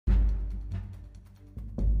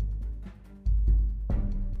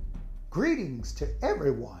Greetings to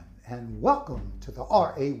everyone and welcome to the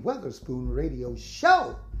R.A.Weatherspoon radio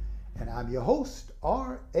show. And I'm your host,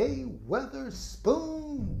 R.A.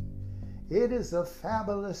 Weatherspoon. It is a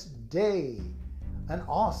fabulous day, an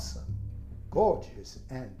awesome, gorgeous,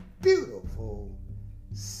 and beautiful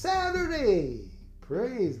Saturday.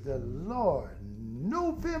 Praise the Lord.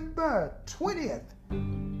 November 20th,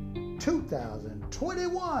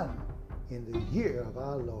 2021 in the year of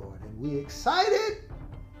our Lord. And we excited,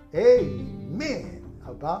 amen,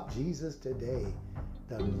 about Jesus today,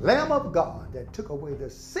 the Lamb of God that took away the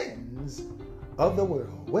sins of the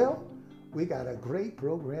world. Well, we got a great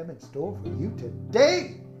program in store for you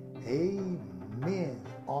today. Amen.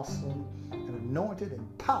 Awesome and anointed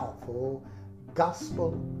and powerful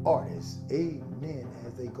gospel artists. Amen.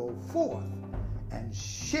 As they go forth and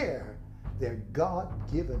share their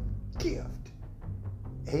God-given gift.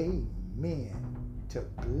 Amen. To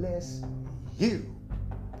bless you.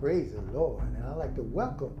 Praise the Lord. And I'd like to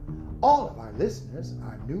welcome all of our listeners,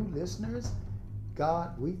 our new listeners.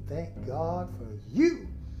 God, we thank God for you.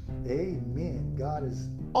 Amen. God is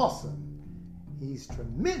awesome. He's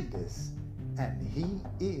tremendous. And he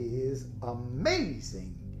is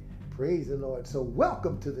amazing. Praise the Lord. So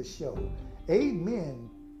welcome to the show. Amen.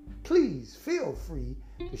 Please feel free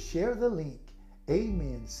to share the link.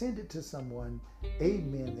 Amen. Send it to someone.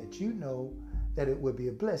 Amen. That you know that it would be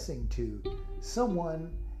a blessing to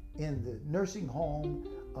someone in the nursing home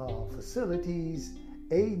facilities.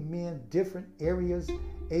 Amen. Different areas.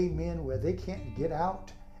 Amen. Where they can't get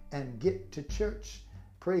out and get to church.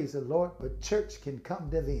 Praise the Lord. But church can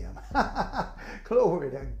come to them.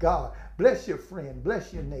 Glory to God. Bless your friend.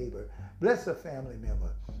 Bless your neighbor. Bless a family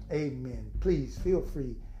member. Amen. Please feel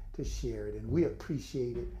free to share it. And we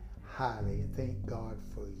appreciate it highly. And thank God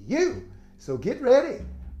for you. So get ready.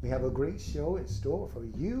 We have a great show in store for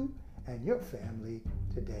you and your family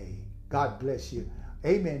today. God bless you.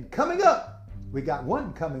 Amen. Coming up, we got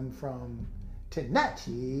one coming from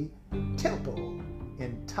Tenachi Temple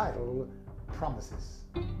entitled Promises.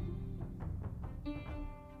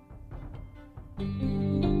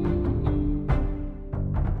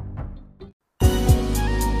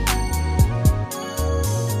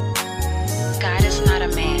 God is not a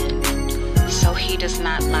man, so he does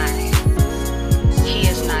not lie. He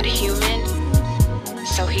is not human,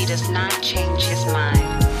 so he does not change his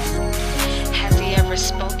mind. Has he ever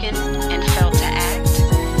spoken and failed to act?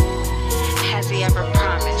 Has he ever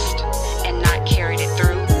promised and not carried it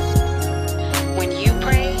through? When you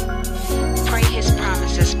pray his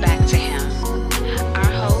promises back to him.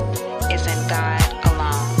 Our hope is in God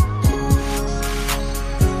alone.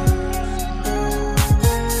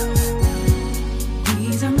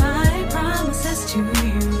 These are my promises to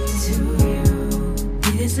you.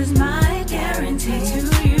 This is my guarantee to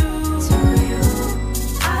you.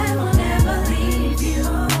 I will never leave you.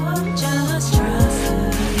 Just trust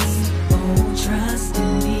me. Oh, trust in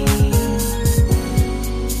me.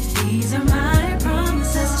 These are my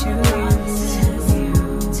promises to you.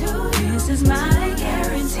 This is my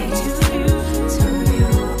guarantee to you.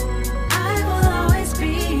 I will always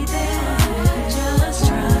be there. Just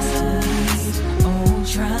trust me. Oh,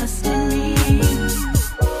 trust in me.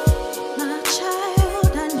 My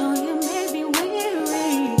child, I know you may be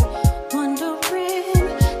weary.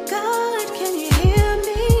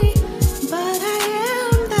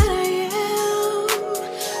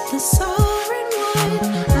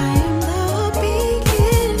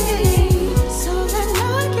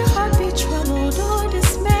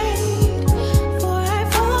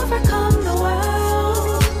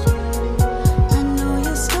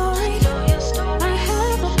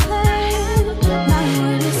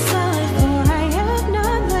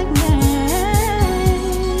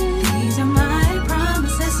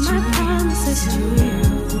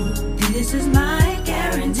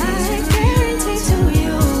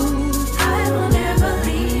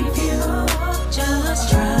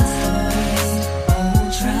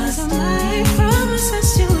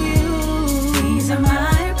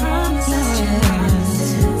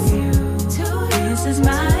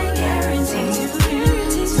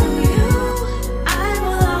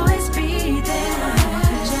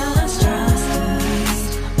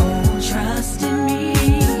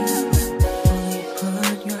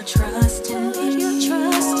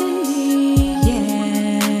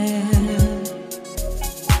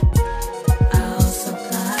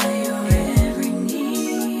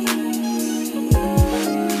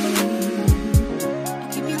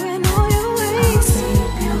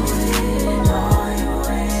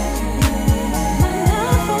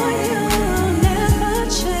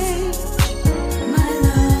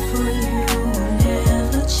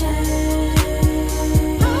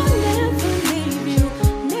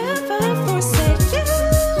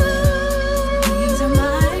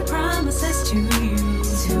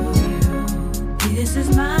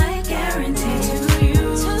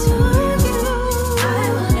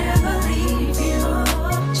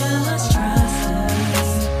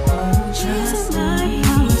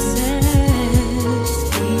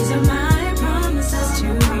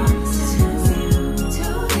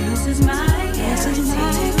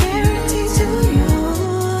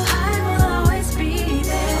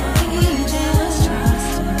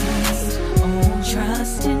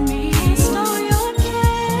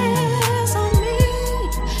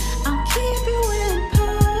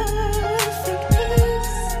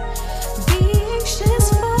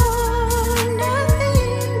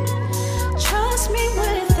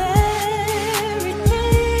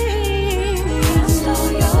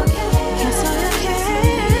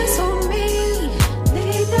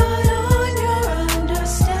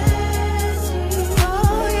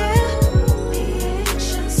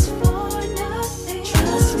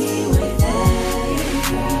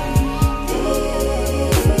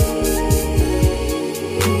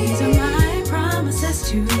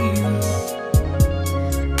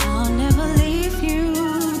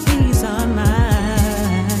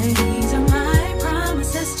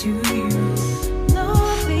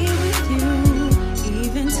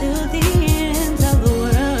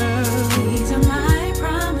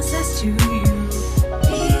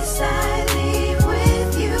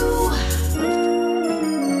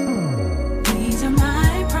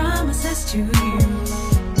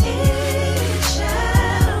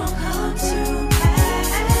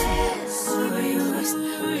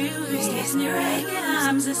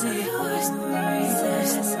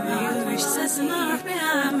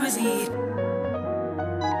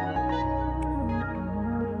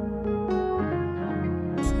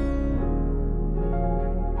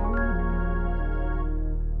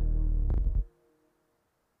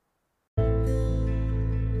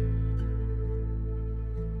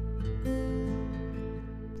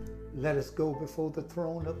 Let us go before the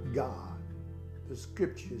throne of God. The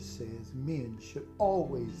scripture says men should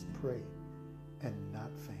always pray and not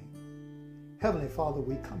faint. Heavenly Father,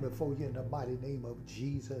 we come before you in the mighty name of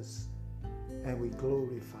Jesus, and we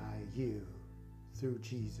glorify you through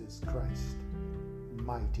Jesus Christ,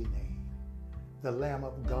 mighty name, the Lamb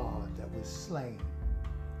of God that was slain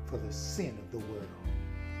for the sin of the world.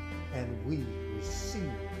 And we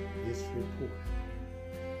receive this report,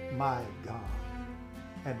 my God,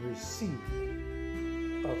 and receive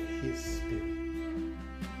of his Spirit.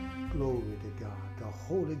 Glory to God, the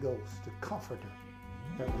Holy Ghost, the Comforter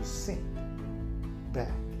that was sent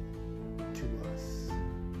back to us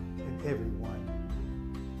and everyone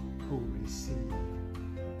who received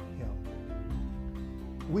him.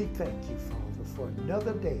 We thank you, Father, for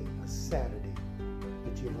another day, a Saturday,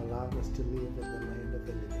 that you've allowed us to live in the land of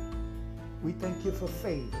the living. We thank you for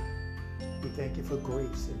favor. We thank you for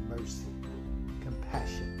grace and mercy,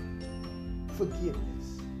 compassion,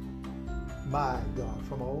 forgiveness. My God,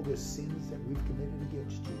 from all the sins that we've committed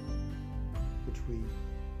against you, which we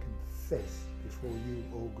confess before you,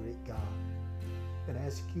 O great God, and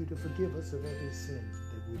ask you to forgive us of every sin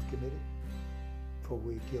that we've committed, for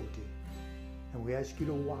we're guilty. And we ask you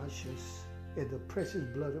to wash us in the precious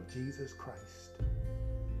blood of Jesus Christ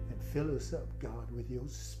and fill us up, God, with your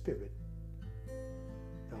Spirit,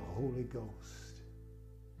 the Holy Ghost,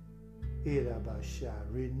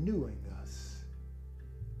 renewing us,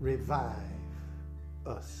 revive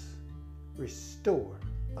us, restore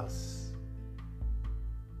us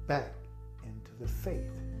back into the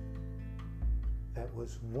faith that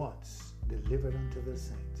was once delivered unto the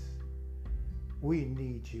saints. We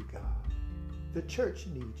need you, God. The church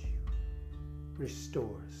needs you.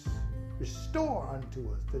 Restore us. Restore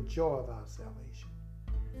unto us the joy of our salvation.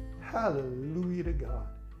 Hallelujah to God.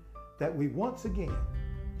 That we once again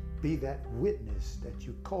be that witness that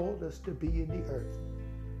you called us to be in the earth.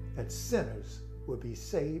 That sinners will be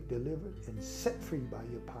saved, delivered, and set free by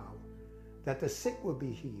your power. That the sick will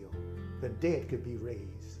be healed. The dead could be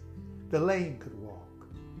raised. The lame could walk.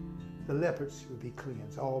 The lepers would be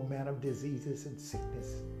cleansed. All manner of diseases and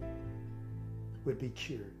sickness would be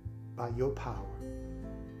cured by your power.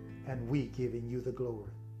 And we giving you the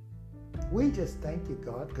glory. We just thank you,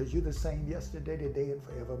 God, because you're the same yesterday, today, and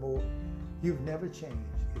forevermore. You've never changed.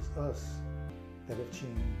 It's us that have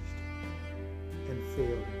changed and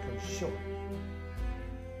failed and come short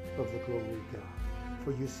of the glory of God.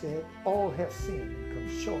 For you said, all have sinned and come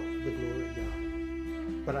short of the glory of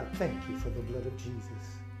God. But I thank you for the blood of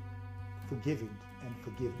Jesus, forgiving and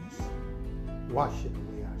forgiveness, washing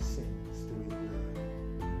away our sins through your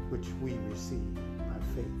blood, which we receive by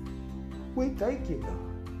faith. We thank you,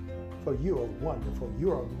 God, for you are wonderful,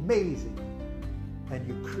 you are amazing, and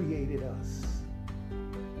you created us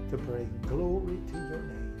to bring glory to your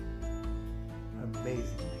name.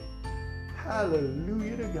 Amazingly.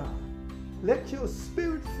 Hallelujah to God. Let your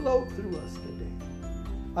Spirit flow through us today.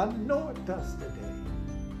 Anoint us today.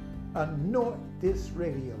 Anoint this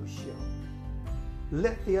radio show.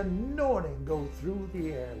 Let the anointing go through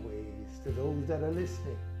the airways to those that are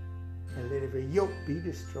listening. And let every yoke be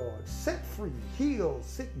destroyed. Set free, heal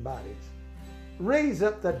sick bodies. Raise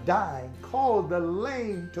up the dying. Call the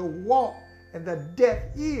lame to walk and the deaf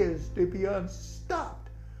ears to be unstopped.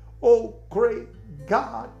 O great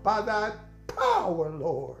God, by thy power,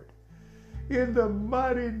 Lord. In the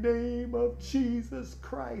mighty name of Jesus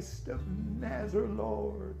Christ of Nazareth,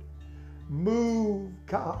 Lord. Move,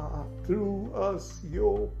 God, through us,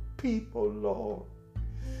 your people, Lord.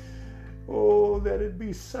 Oh, that it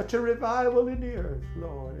be such a revival in the earth,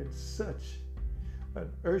 Lord, and such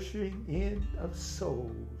an ushering in of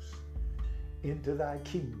souls into thy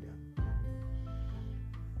kingdom.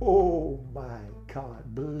 Oh, my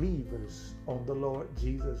God, believers on the Lord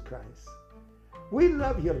Jesus Christ. We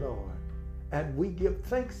love you, Lord. And we give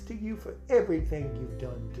thanks to you for everything you've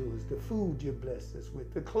done to us, the food you blessed us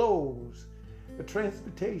with, the clothes, the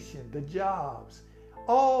transportation, the jobs,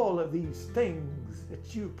 all of these things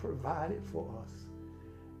that you provided for us.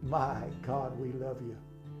 My God, we love you.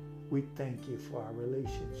 We thank you for our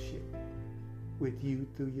relationship with you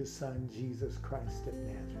through your Son, Jesus Christ of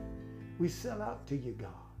Nazareth. We sell out to you, God.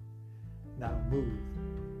 Now move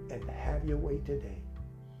and have your way today.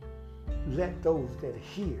 Let those that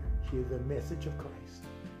hear the message of Christ.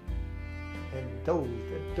 And those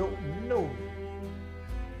that don't know you,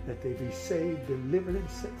 that they be saved, delivered, and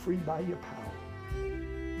set free by your power.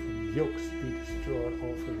 And yokes be destroyed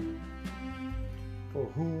off of them. For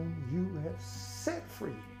whom you have set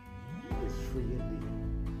free is free indeed.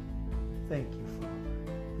 Thank you, Father.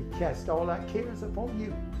 We cast all our cares upon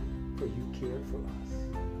you, for you cared for us.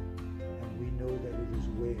 And we know that it is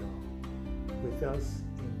well with us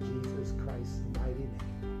in Jesus Christ's mighty name.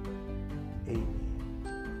 Amen.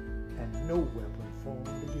 And no weapon formed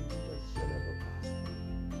against us shall ever prosper,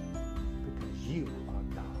 because you are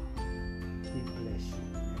God. We bless you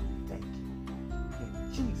and thank you. In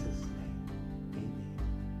Jesus' name, amen.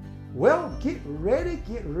 Well, get ready,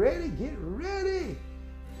 get ready, get ready.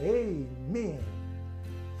 Amen.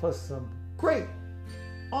 For some great,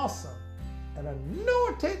 awesome, and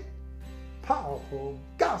anointed, powerful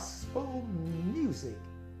gospel music.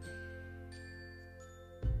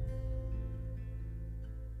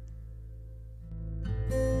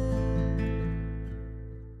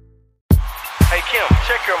 Hey Kim,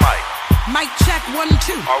 check your mic. Mic check 1,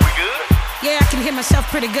 2. Are we good? Yeah, I can hear myself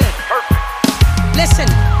pretty good. Perfect. Listen,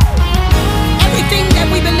 everything that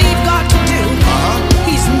we believe God to do,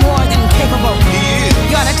 He's more than capable. He is.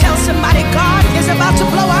 You ought to tell somebody God is about to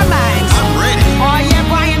blow our minds. I'm ready. Oh yeah,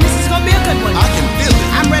 Brian, this is gonna be a good one. I can feel it.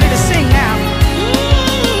 I'm ready to sing now.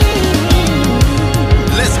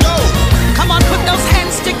 Let's go. Come on, put those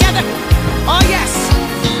hands together. Oh yes,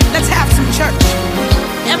 let's have some church.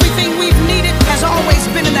 Everything we've needed has always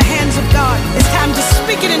been in the hands of God. It's time to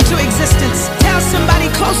speak it into existence. Tell somebody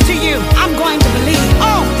close to you, I'm going to believe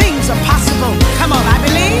all things are possible. Come on, I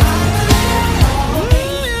believe.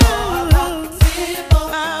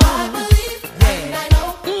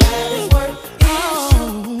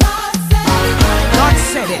 God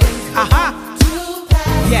said it.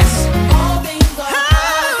 Yes.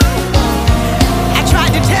 I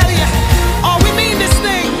tried to tell you, oh, we mean this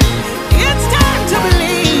thing. It's time to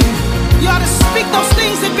believe. You ought to speak those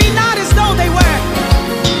things that be not as though they were.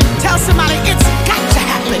 Tell somebody it's got to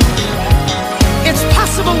happen. It's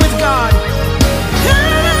possible with God.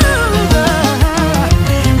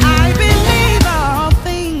 I believe all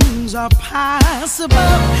things are possible.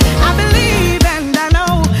 I believe and I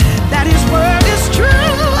know that His word is true.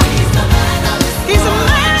 He's a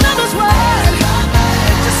man of His word.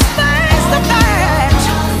 Just face the fact.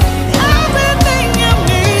 Everything you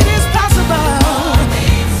need is possible.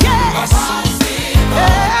 Yes.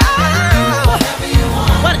 Yeah.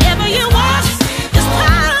 Whatever you want is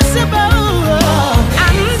possible.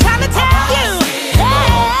 I'm trying to tell you.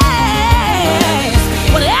 Hey.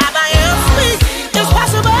 Whatever you speak is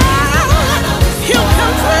possible. He'll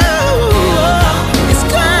come through.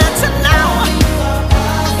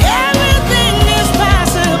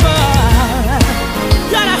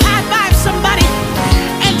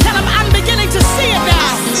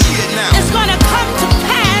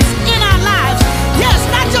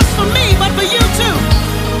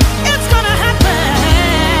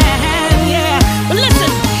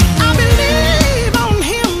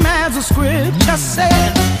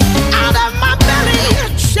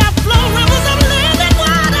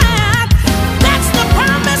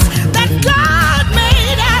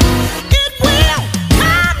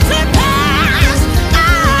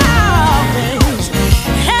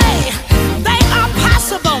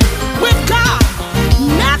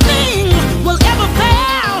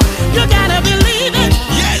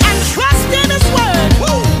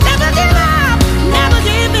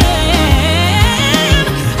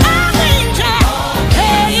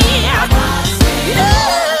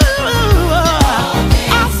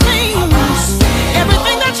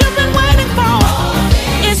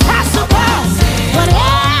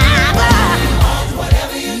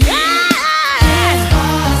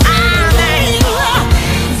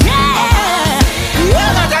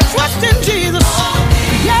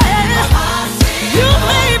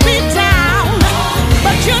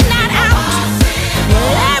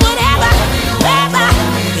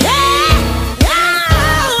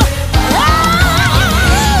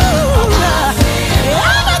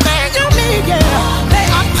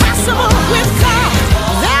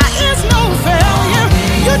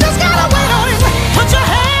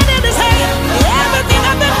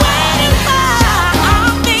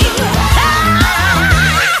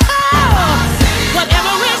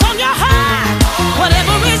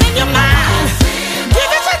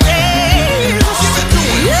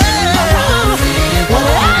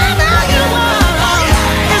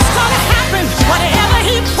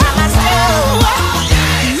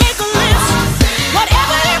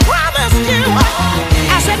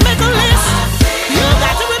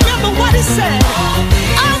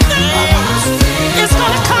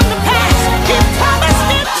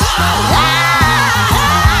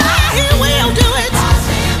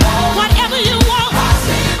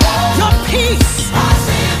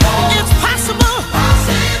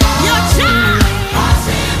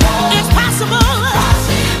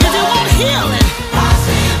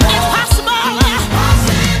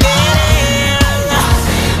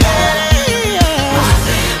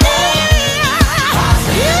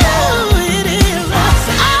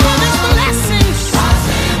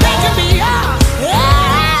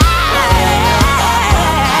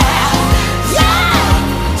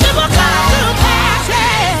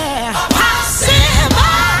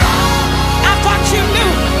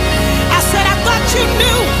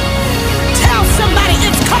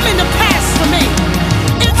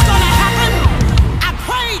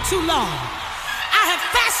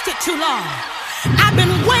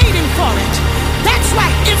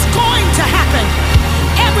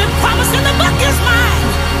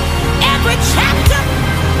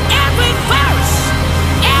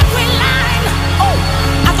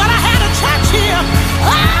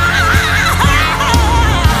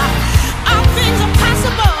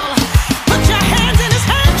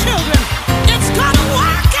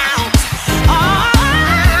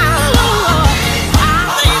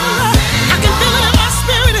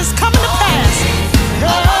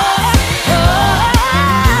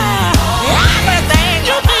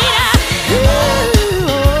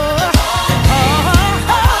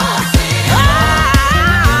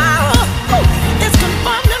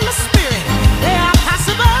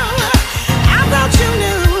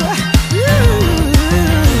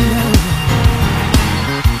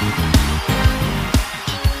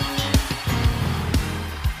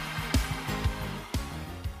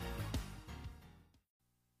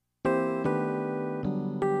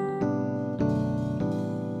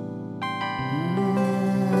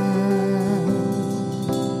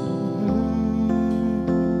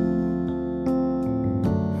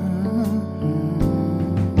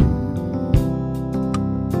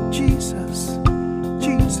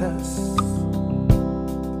 Jesus,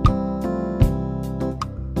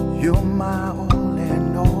 you're my all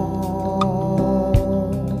in all,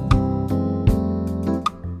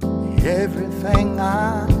 everything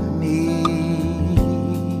I need.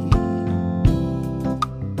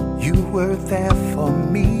 You were there for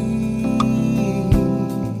me.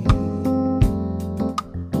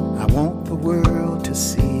 I want the world to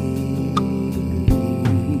see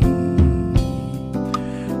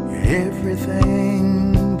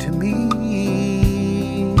everything to me.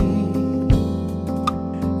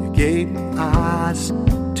 You gave me eyes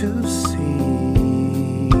to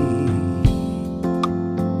see,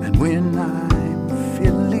 and when I'm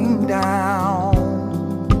feeling down,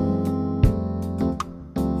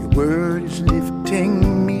 your word is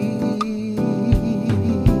lifting me.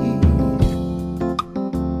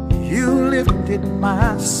 You lifted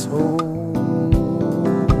my soul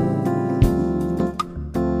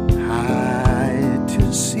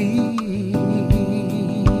see.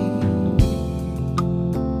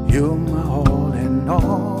 You're my all in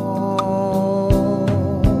all.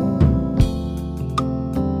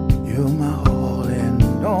 You're my all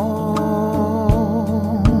in all.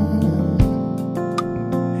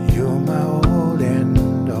 You're my all in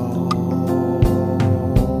all.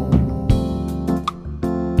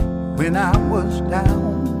 When I was down,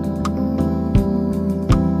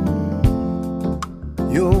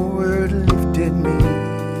 your word lifted me.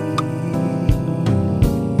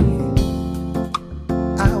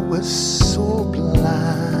 So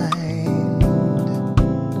blind,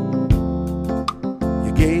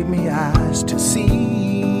 you gave me eyes to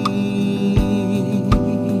see.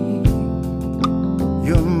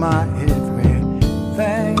 You're my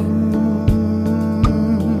everything.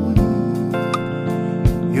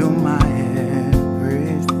 You're my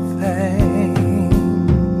everything.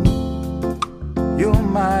 You're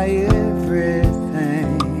my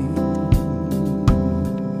everything.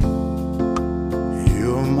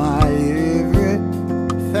 You're my everything.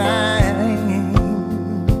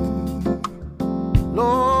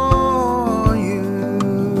 Lord, you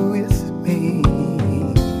with me,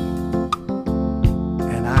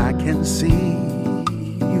 and I can see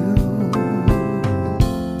you,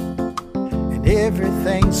 and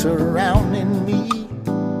everything surrounding me.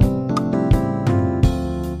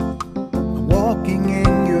 I'm walking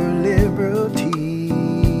in your liberty.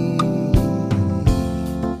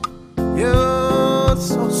 You're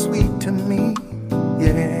so sweet to me,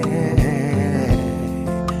 yeah.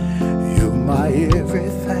 You're my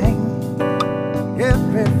everything,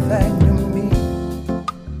 everything to me.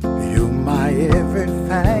 You're my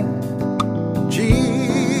everything,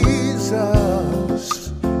 Jesus.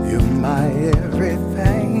 You're my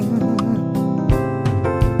everything.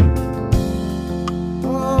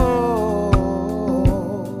 Oh,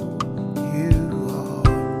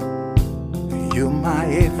 you're my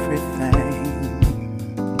everything.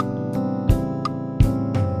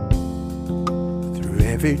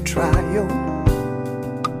 Every trial,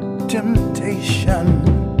 temptation,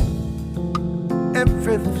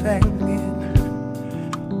 everything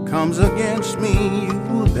comes against me,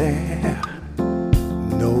 you there.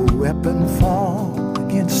 No weapon formed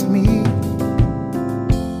against me.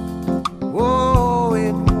 Oh,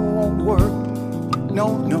 it won't work.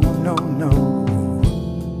 No, no, no, no.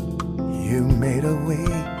 You made a way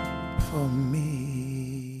for me.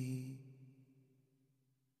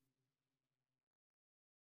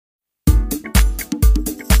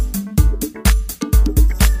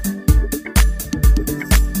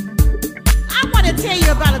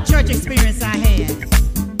 Experience I had.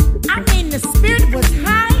 I mean, the spirit was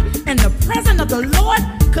high and the presence of the Lord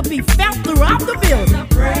could be felt throughout the building.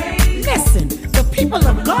 Listen, the people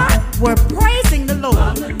of God were praising the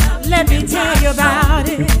Lord. Let me tell you about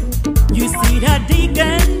it. You see, the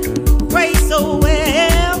deacon prayed so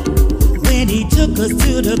well when he took us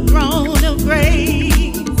to the throne of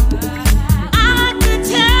grace. I could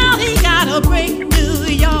tell he got a breakthrough,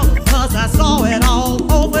 y'all, 'cause I saw it all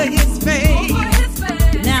over his face.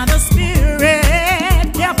 Now the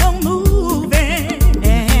spirit kept on moving,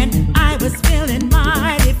 and I was feeling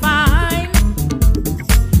mighty fine.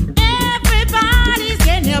 Everybody's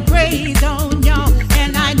getting their praise on, y'all,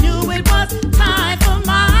 and I knew it was time for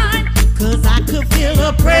mine.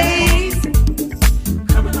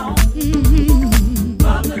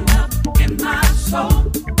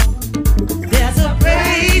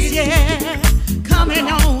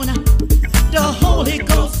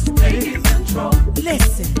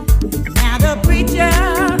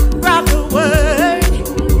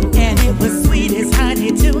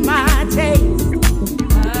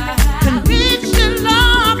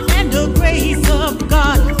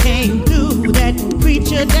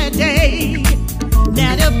 that day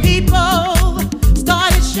that the people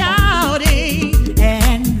started shouting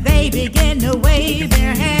and they began to wave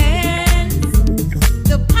their hands.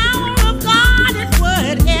 The power of God is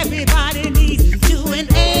what everybody needs to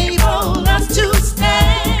enable us to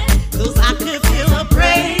stand. 'Cause I could feel a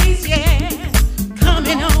praise, yeah,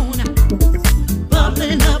 coming on,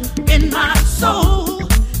 bubbling up in my soul.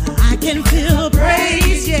 I can feel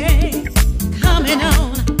praise, yeah, coming on.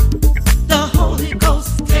 The Holy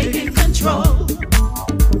Ghost taking control.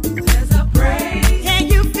 There's a praise. Can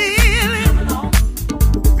you feel it? Coming on,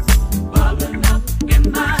 bubbling up in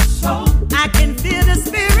my soul. I can feel the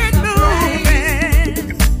Spirit moving.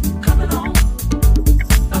 Coming on,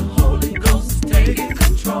 the Holy Ghost taking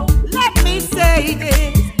control. Let me say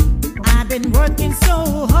this. I've been working so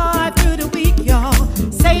hard through the week, y'all.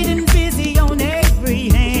 Satan busy on every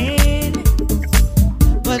hand.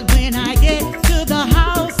 But when I get to the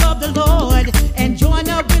house of the Lord and join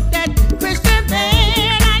up with that Christian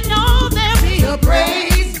band, I know there'll be a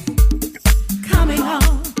praise coming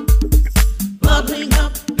on, bubbling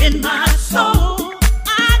up in my soul.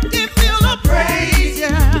 I can feel a praise,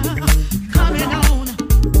 yeah, coming on.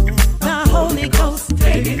 The Holy Ghost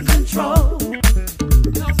taking control.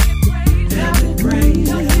 Help me praise, help me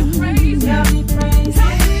praise, help me praise,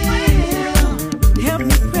 help me praise, help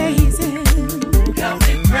me praise Him. Help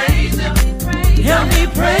me praise Him. Help me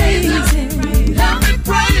praise Him. Help me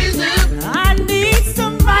praise Him. I need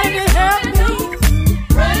somebody to help me.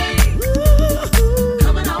 Praise.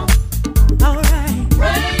 Coming on. All right.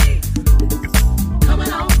 Praise.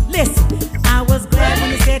 Coming on. Listen, I was glad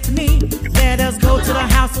when He said to me, let us go to the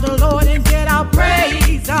house of the Lord and get our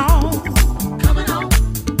praise on. Coming on.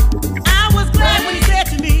 I was glad when He said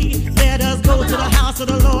to me, let us go to the house of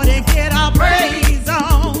the Lord and get our praise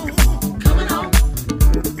on. Coming on.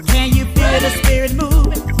 Can you feel the Spirit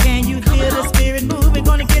moving? Can you feel the Spirit moving?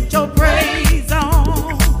 Gonna get your praise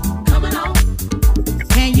on. Coming on.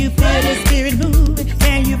 Can you feel the Spirit moving?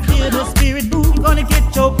 Can you feel the Spirit moving? Gonna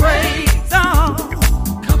get your praise on.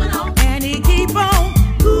 Coming on. And He keep on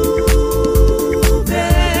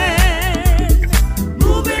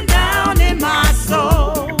moving down in my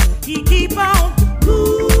soul. He keep on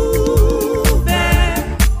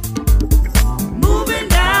moving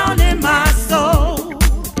down in my soul.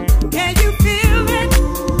 Can you feel it?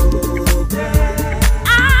 I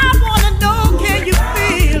wanna know, can you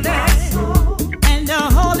feel that? And the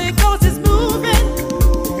Holy Ghost is moving,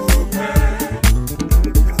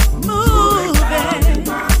 moving.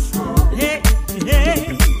 Hey, hey.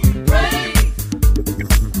 Praise,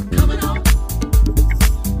 coming on.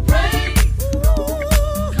 Praise,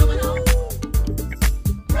 coming on.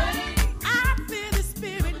 Praise, I feel the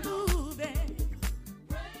Spirit moving.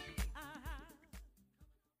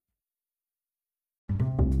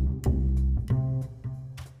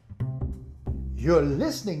 You're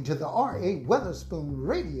listening to the R.A. Weatherspoon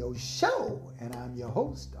radio show, and I'm your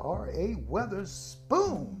host, R.A.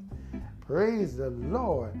 Weatherspoon. Praise the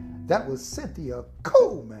Lord. That was Cynthia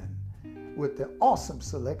Coleman with the awesome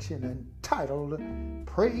selection entitled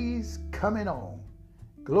Praise Coming On.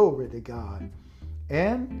 Glory to God.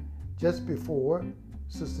 And just before,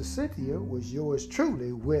 Sister Cynthia was yours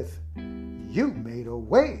truly with You Made a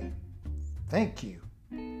Way. Thank you.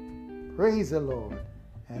 Praise the Lord.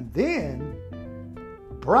 And then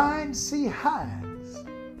Brian C. Hines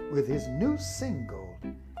with his new single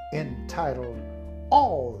entitled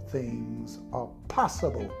All Things Are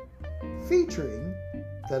Possible, featuring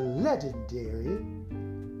the legendary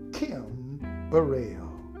Kim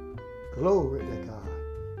Burrell. Glory to God.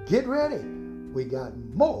 Get ready. We got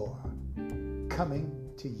more coming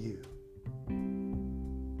to you.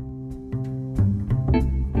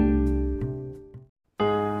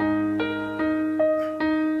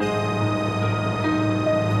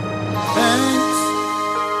 Thanks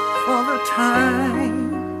for the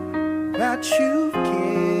time that you've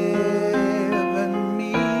given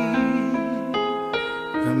me.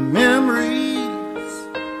 The memories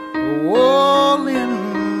are all in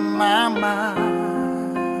my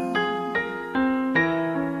mind.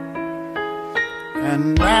 And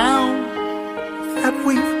now that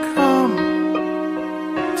we've come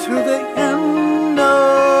to the end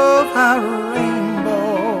of our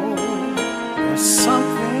rainbow, there's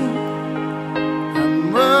something I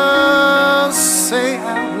must say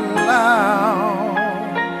out loud.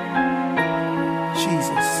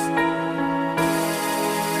 Jesus.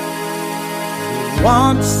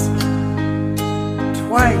 Once,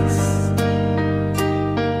 twice,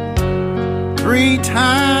 3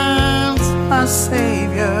 times, my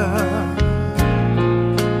Savior,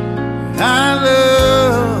 I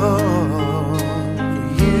love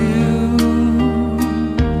you.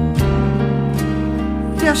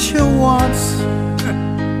 bless you once,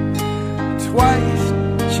 twice,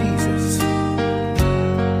 Jesus,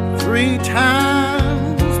 3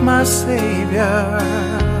 times, my Savior.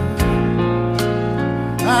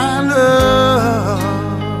 I love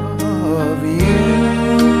you.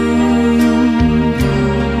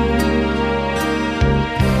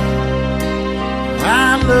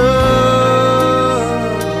 I love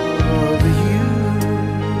you.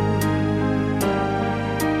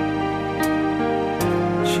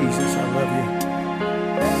 Jesus, I love you.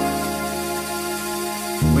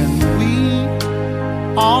 When we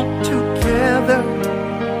are together,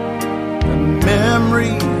 the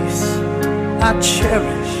memories I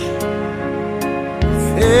cherish with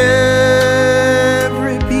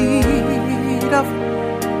every beat of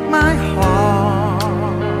my heart.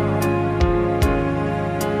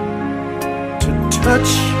 To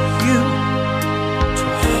touch you, to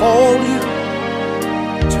hold you,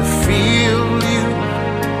 to feel you,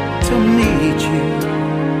 to need you.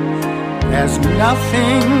 There's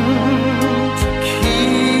nothing to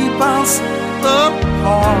keep us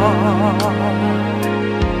apart.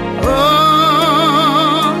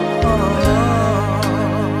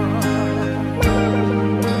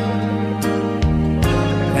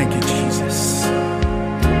 Thank you, Jesus.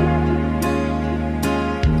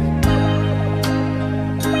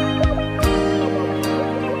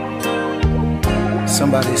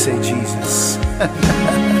 Somebody say Jesus.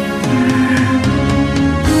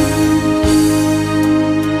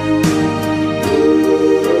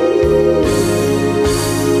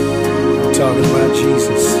 I'm talking about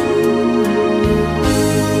Jesus.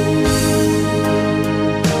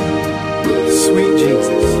 Sweet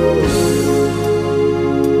Jesus.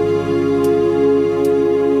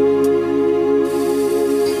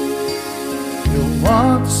 You're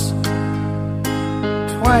once,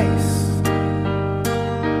 twice,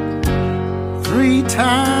 3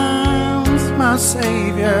 times, my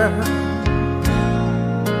Savior.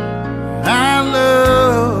 I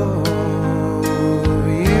love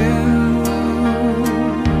you.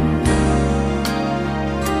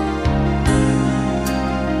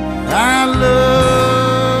 I love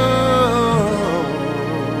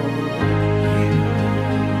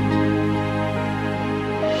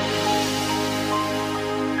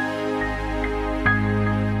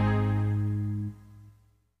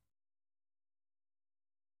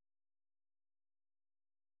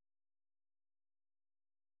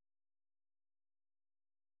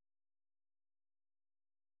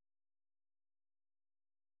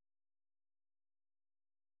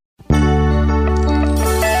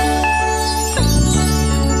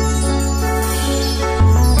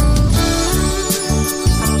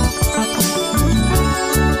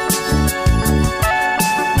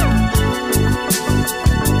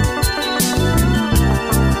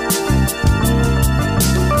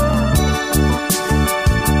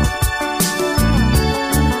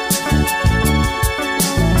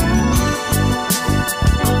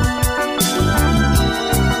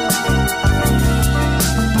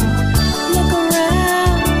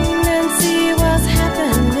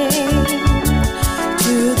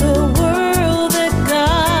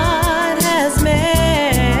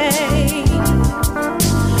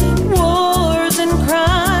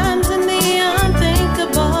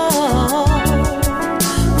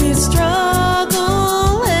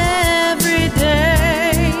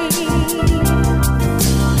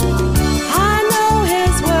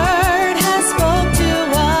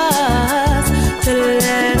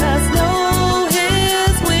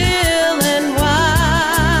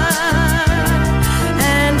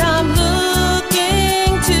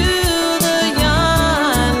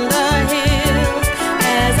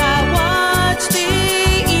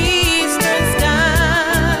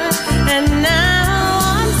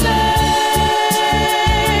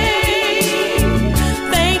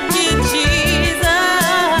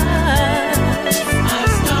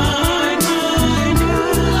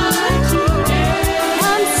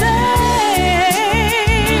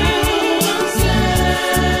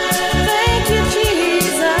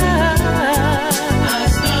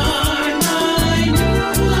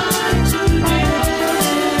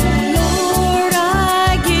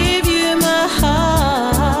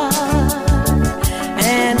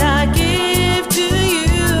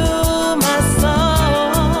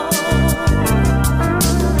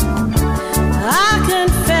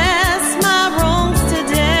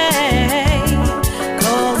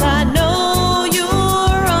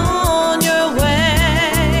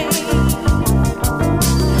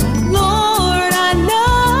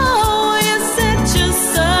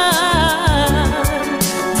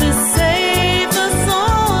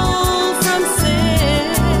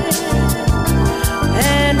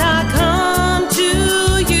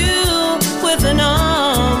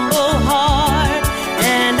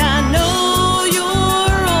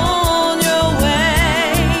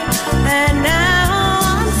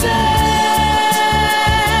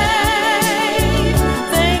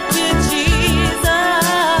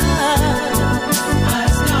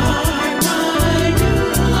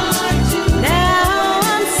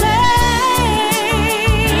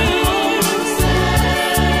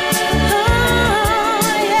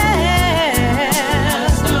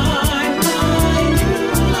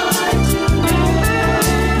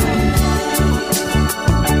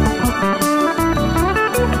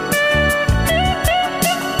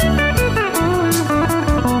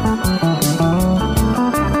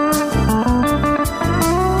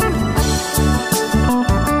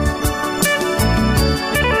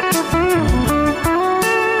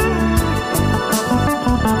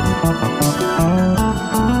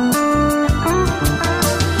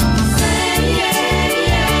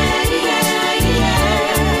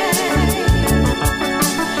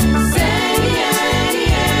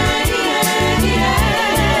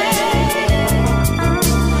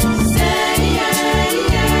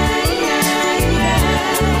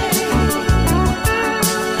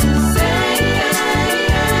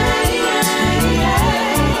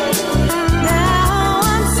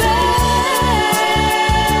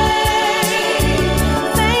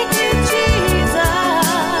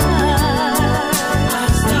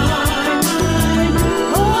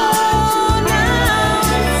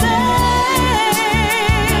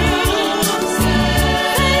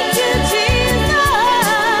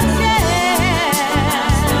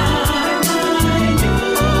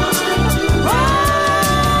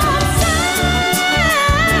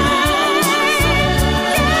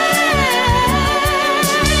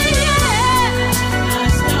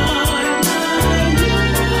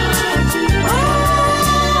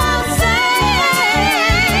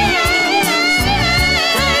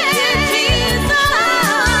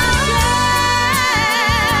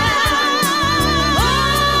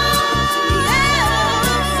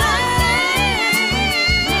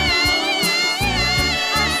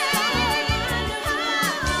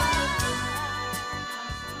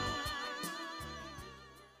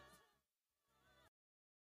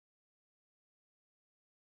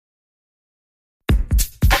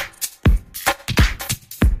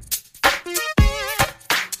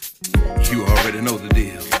already know the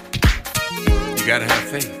deal. You gotta have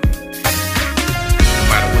faith, no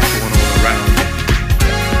matter what's going on around you.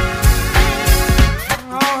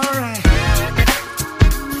 All right.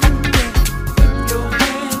 Put your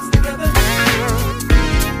hands together.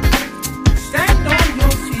 Stand on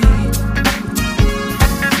your feet.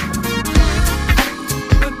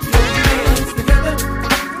 Put your hands together.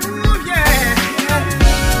 Ooh, yeah.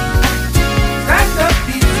 Stand up,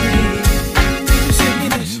 be free. Singing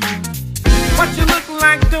this. What you look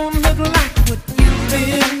like don't look like what you've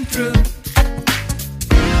been through.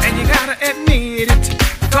 And you gotta admit it,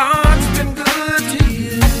 God's been good to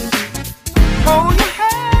you. Hold your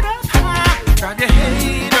head up high, drive your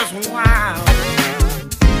haters wild.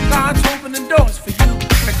 God's opening doors for you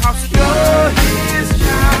because you're His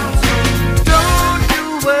child. So don't you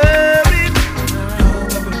worry,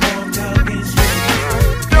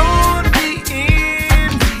 don't be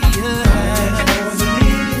envious.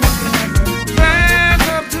 There's a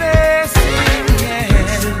blessing, yeah.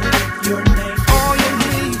 All you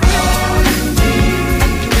need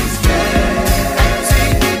is faith.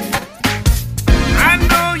 See, I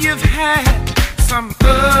know you've had some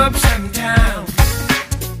ups and downs.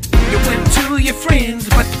 You went to your friends,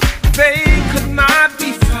 but they could not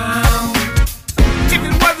be found. If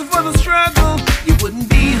it wasn't for the struggle, you wouldn't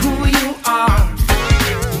be who you are.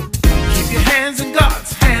 Keep your hands in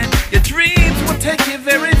God's hand. Your dreams will take you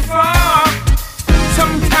very far.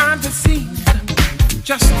 Sometimes it seems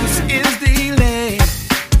justice is delayed.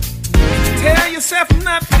 Tell yourself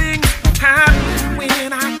nothing happened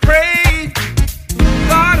when I prayed.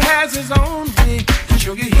 God has His own way to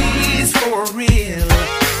show you He's for real.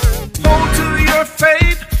 Hold to your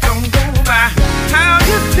faith, don't go by how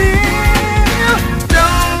you feel.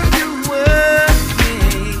 Don't you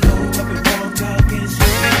worry,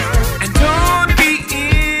 and don't be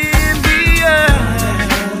envious.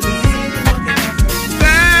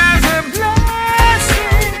 There's a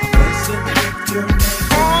blessing.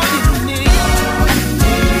 All you need is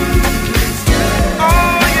faith.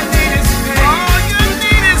 All you need is faith. All you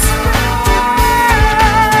need is faith.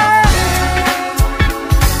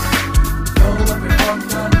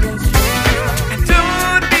 And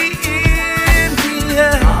don't be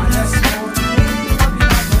envious.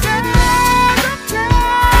 There's a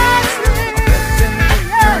blessing.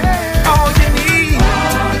 All you need.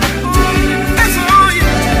 That's all you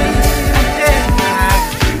need.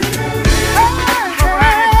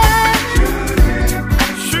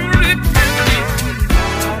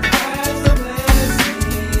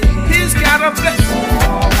 He's got a blessing.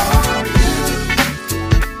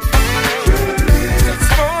 That's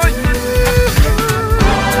for you.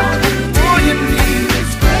 All you need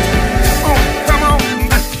is faith. Oh, come on.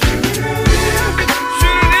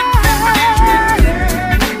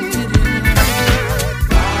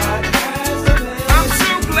 I'm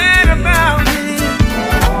so glad about it.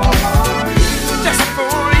 Just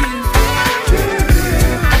for you.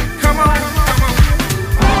 Come on, come on.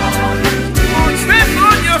 Stand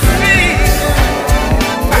on your feet.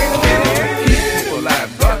 People alive,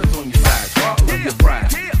 God is on your side. Swallow your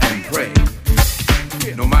pride and pray.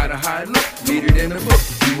 No matter how it looks, read it in the book.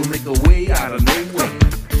 You will make a way out of no way.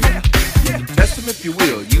 Test Him if you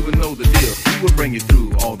will, you will know the deal. He will bring you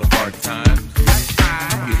through all the hard times.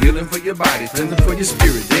 You're healing for your body, cleansing for your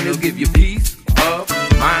spirit. Then He'll give you peace of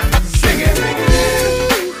mind. Sing it.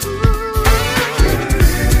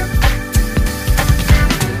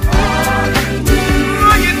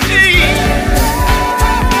 All you need.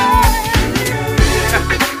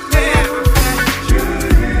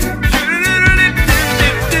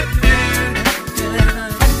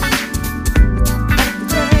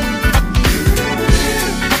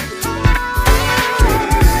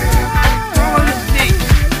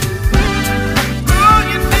 All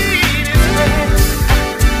you need is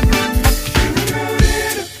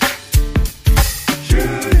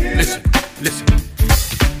Listen, listen.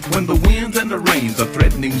 When the winds and the rains are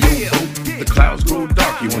threatening your hope, the clouds grow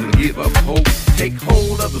dark, you want to give up hope. Take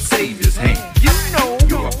hold of the Savior's hand. You know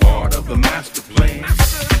you're a part of the master plan.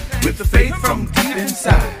 With the faith from deep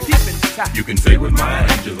inside, you can say with Maya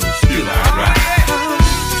Angelou, still I ride.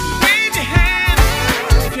 Wave your hand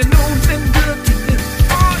if you know it's been good to do.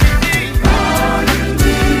 All you need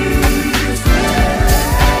is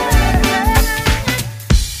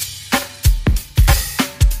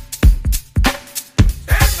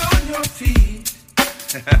stand on your feet.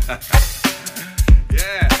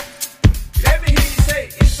 Yeah. Let me hear you say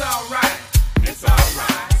it's alright. It's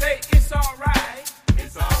alright. Say it's alright.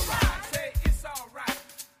 It's alright. Say it's alright.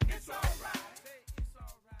 It's alright. Say it's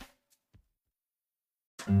alright.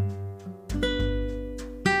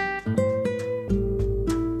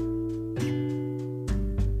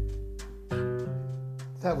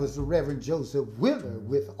 was the Reverend Joseph Wheeler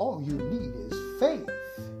with All You Need Is Faith.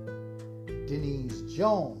 Denise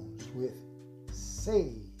Jones with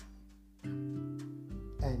Save.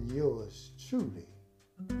 And yours truly,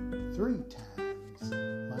 3 times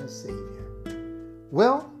my Savior.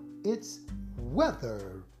 Well, it's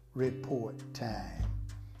weather report time.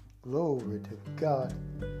 Glory to God.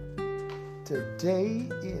 Today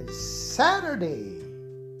is Saturday,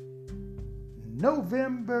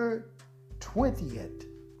 November 20th,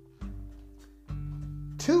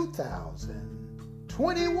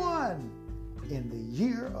 2021, in the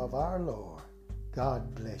year of our Lord.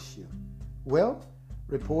 God bless you. Well,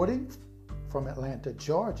 reporting from Atlanta,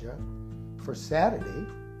 Georgia, for Saturday,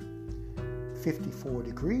 54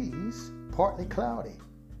 degrees, partly cloudy,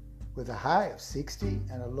 with a high of 60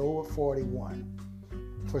 and a low of 41.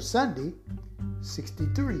 For Sunday,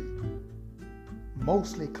 63,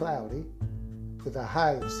 mostly cloudy, with a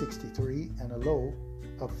high of 63 and a low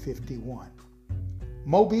of 51.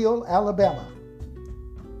 Mobile, Alabama,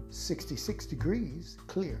 66 degrees,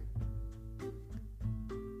 clear,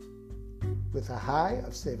 with a high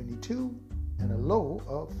of 72 and a low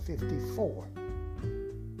of 54.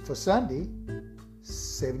 For Sunday,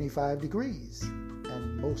 75 degrees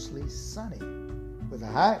and mostly sunny, with a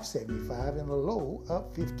high of 75 and a low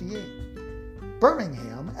of 58.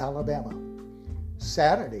 Birmingham, Alabama,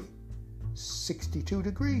 Saturday, 62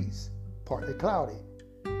 degrees, partly cloudy,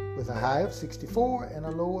 with a high of 64 and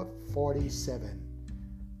a low of 47.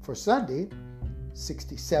 For Sunday,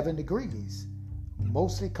 67 degrees,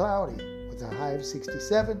 mostly cloudy, with a high of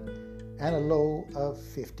 67 and a low of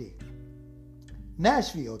 50.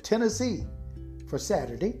 Nashville, Tennessee, for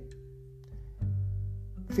Saturday,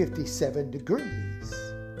 57 degrees,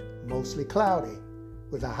 mostly cloudy,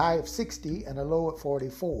 with a high of 60 and a low of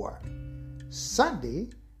 44. Sunday,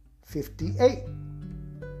 58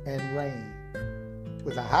 and rain,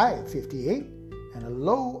 with a high of 58 and a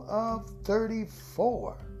low of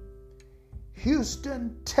 34.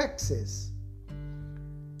 Houston, Texas,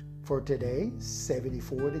 for today,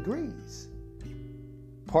 74 degrees,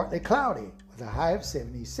 partly cloudy, with a high of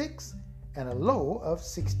 76 and a low of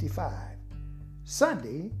 65.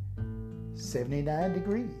 Sunday, 79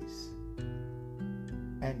 degrees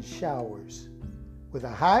and showers, with a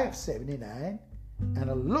high of 79 and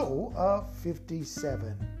a low of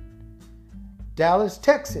 57. Dallas,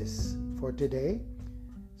 Texas, for today,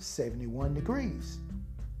 71 degrees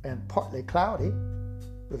and partly cloudy,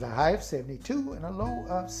 with a high of 72 and a low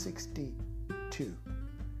of 62.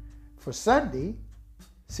 For Sunday,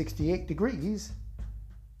 68 degrees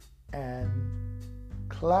and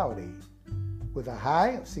cloudy, with a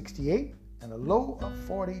high of 68 and a low of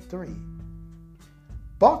 43.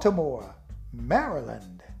 Baltimore,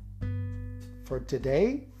 Maryland, for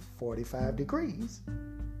today, 45 degrees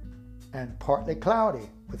and partly cloudy,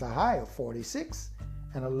 with a high of 46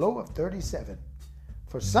 and a low of 37.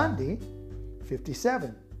 For Sunday,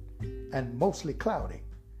 57 and mostly cloudy,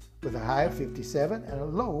 with a high of 57 and a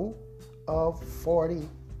low of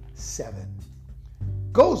 47.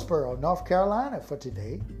 Goldsboro, North Carolina, for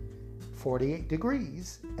today, 48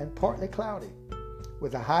 degrees and partly cloudy,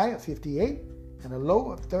 with a high of 58 and a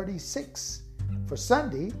low of 36. For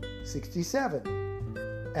Sunday, 67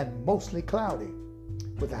 and mostly cloudy,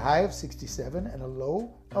 with a high of 67 and a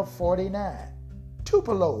low of 49.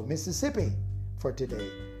 Tupelo, Mississippi, for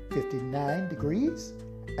today, 59 degrees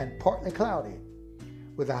and partly cloudy,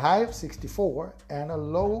 with a high of 64 and a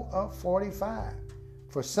low of 45.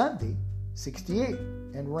 For Sunday, 68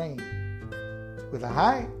 and rain, with a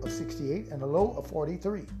high of 68 and a low of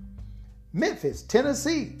 43. Memphis,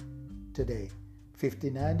 Tennessee, today,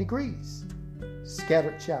 59 degrees,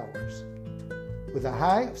 scattered showers, with a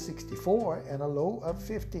high of 64 and a low of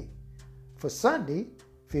 50. For Sunday,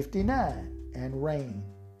 59 and rain,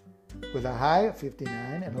 with a high of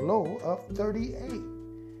 59 and a low of 38.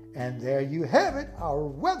 And there you have it, our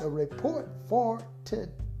weather report for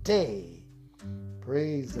today.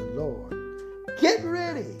 Praise the Lord. Get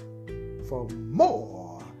ready for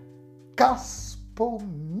more gospel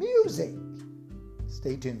music.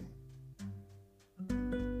 Stay tuned.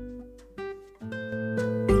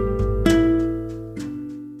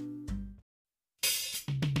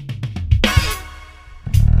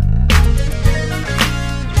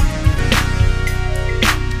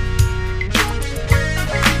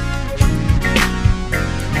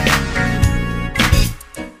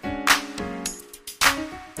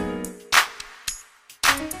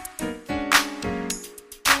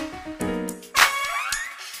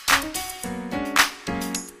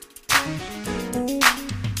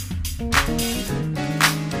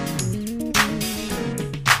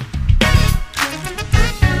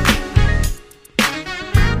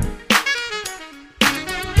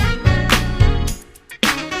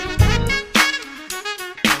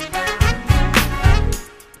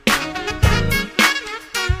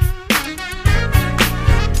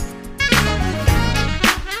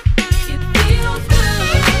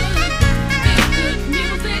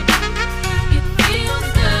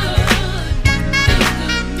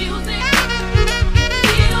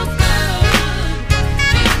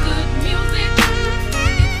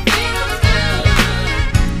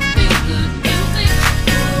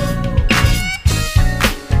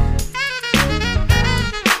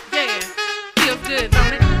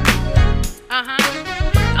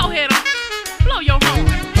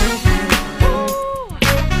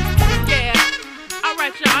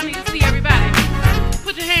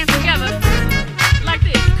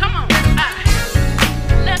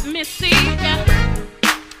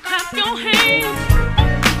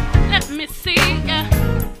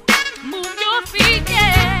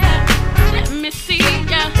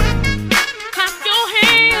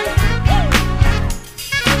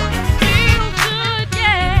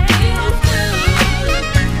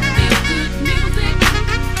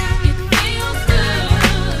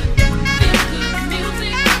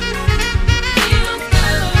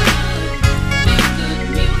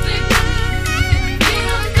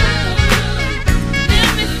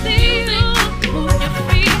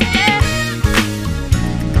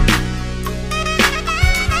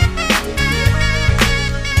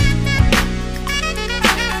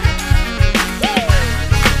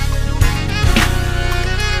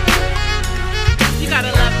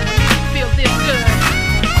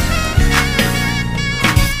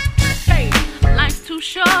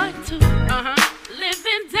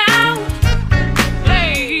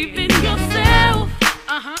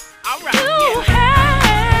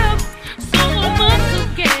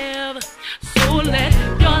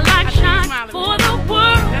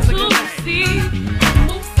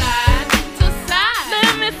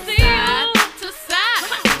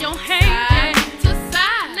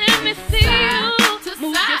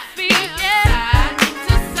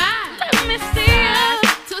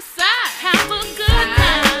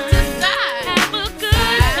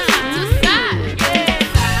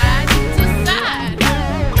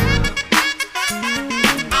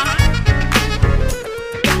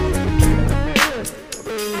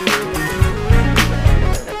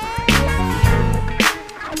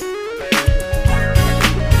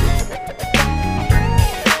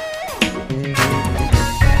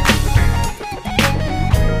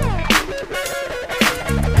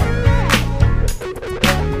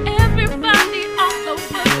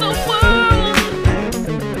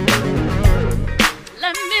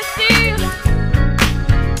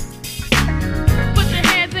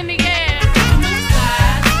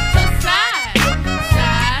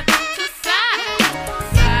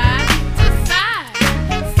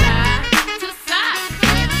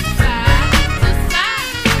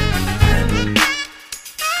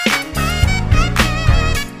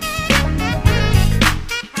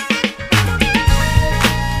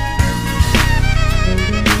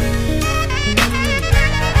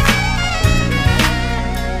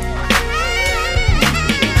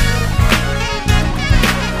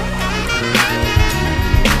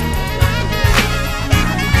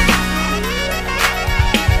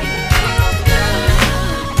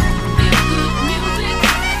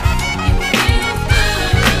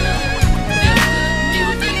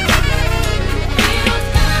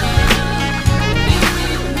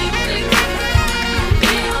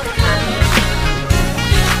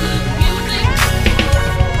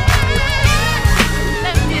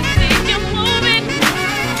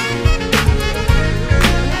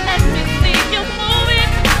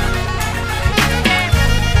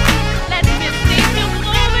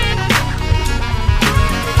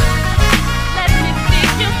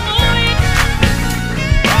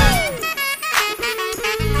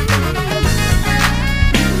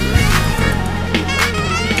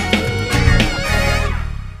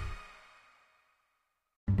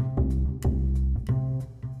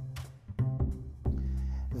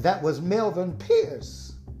 That was Melvin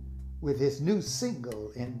Pierce with his new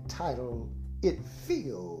single entitled It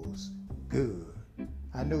Feels Good.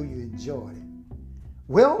 I know you enjoyed it.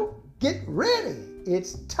 Well, get ready.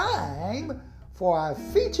 It's time for our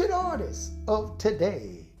featured artist of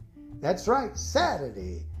today. That's right,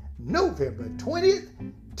 Saturday, November 20th,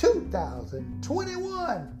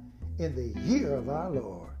 2021, in the year of our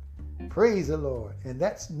Lord. Praise the Lord. And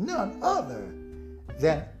that's none other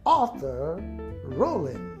than author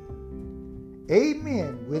Roland.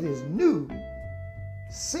 Amen. With his new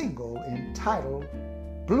single entitled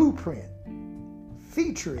Blueprint,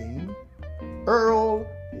 featuring Earl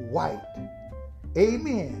White.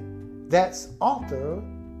 Amen. That's author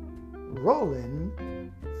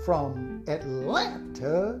Roland from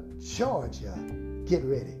Atlanta, Georgia. Get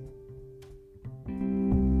ready.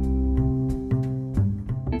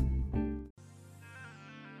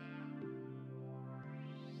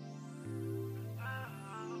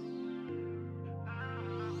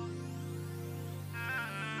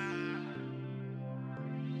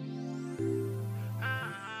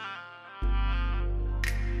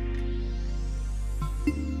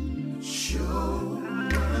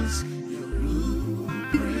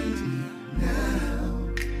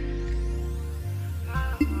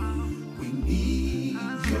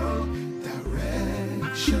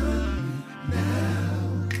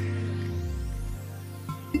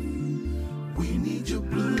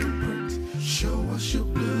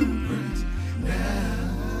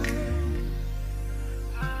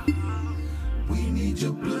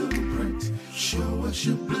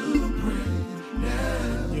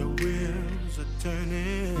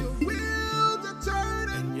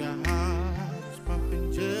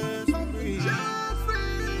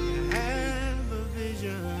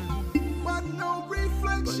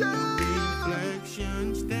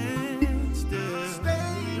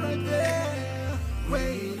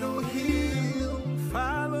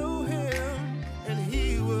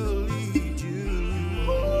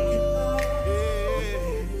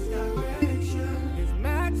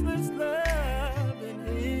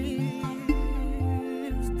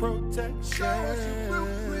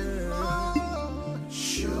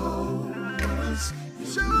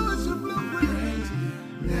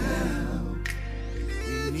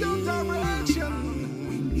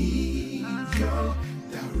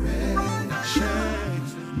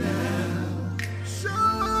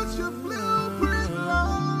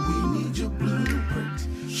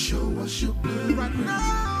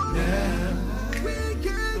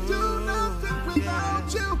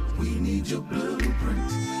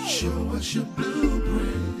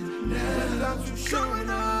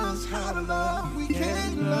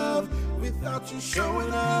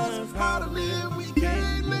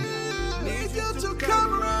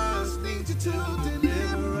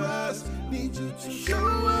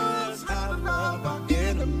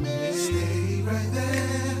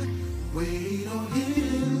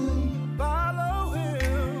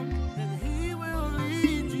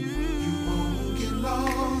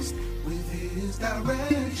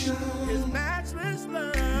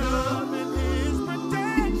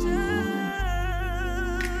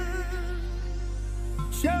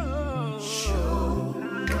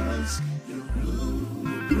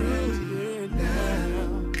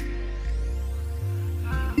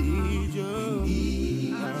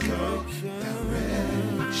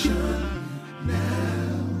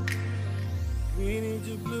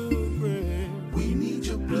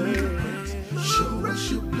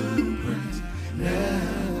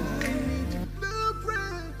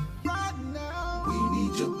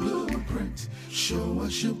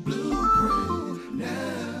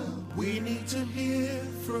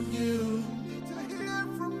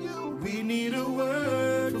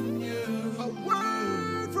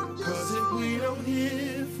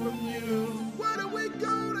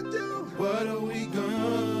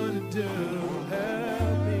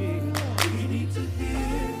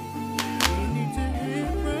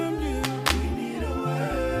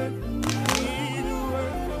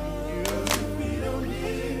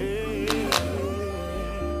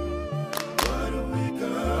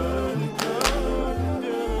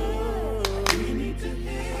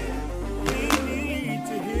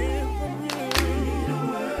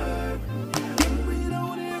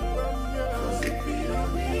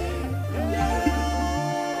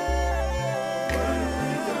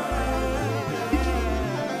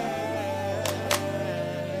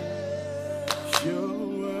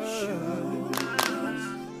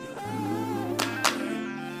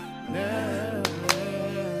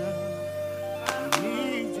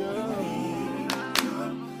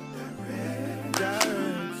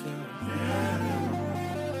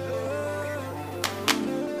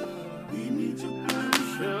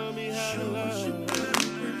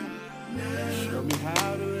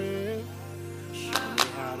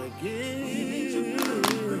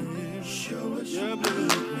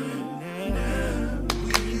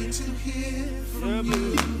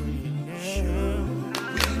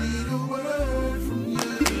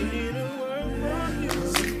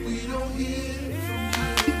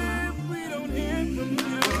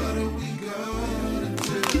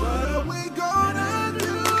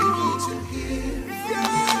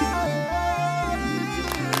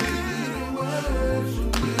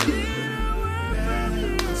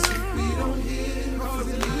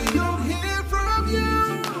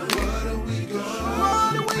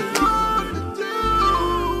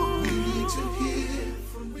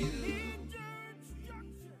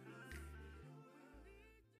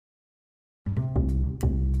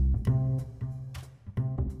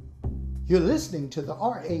 You're listening to the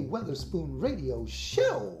R.A.Weatherspoon radio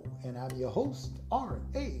show, and I'm your host,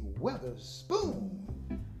 R.A. Weatherspoon.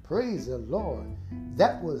 Praise the Lord.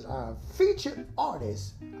 That was our featured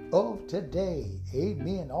artist of today.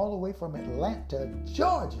 Amen. All the way from Atlanta,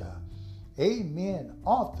 Georgia. Amen.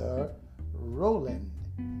 Author Roland.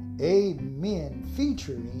 Amen.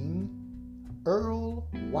 Featuring Earl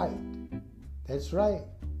White. That's right.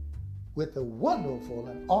 With a wonderful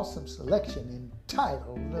and awesome selection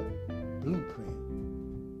entitled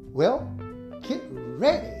Blueprint. Well, get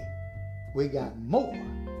ready. We got more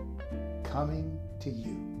coming to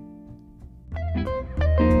you.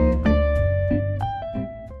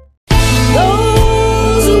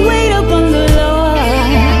 Those who wait upon the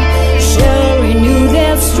Lord shall renew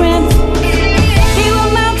their strength. He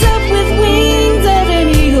will mount up with wings of an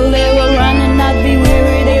eagle. They will run and not be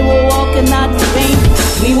weary. They will walk and not faint.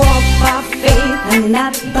 We walk by faith and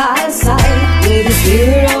not by sight. With the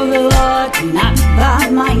Spirit of the Lord, not by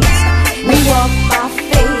might. We walk by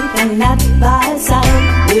faith and not by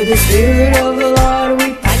sight. With the Spirit of the Lord,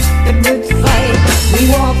 we fight the good fight. We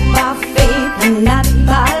walk by faith and not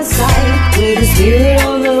by sight. With the Spirit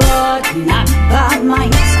of the Lord, not by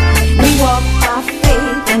might. We walk by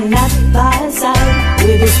faith and not by sight.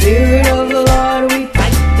 With the Spirit of the Lord, we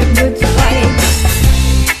fight the good fight.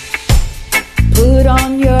 Put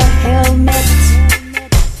on your helmet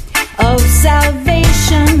of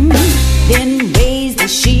salvation, then raise the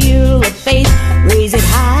shield of faith, raise it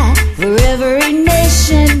high for every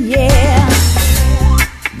nation, yeah.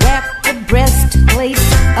 Wrap the breastplate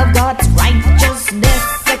of God's righteousness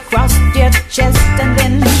across your chest, and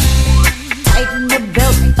then tighten the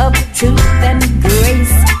belt of truth and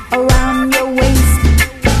grace around your waist,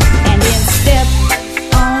 and then step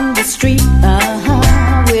on the street,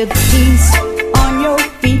 with peace on your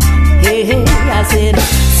feet, hey, hey, I said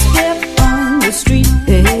step on the street,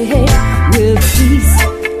 hey, hey, with peace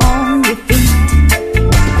on your feet.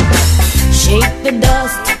 Shake the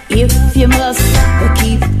dust if you must, but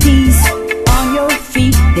keep peace on your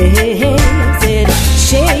feet, hey, hey, hey, I said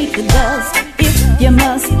shake the dust if you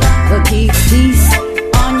must, but keep peace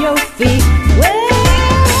on your feet. Well,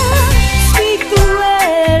 speak the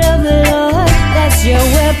word of the Lord, that's your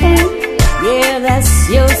weapon. Yeah, that's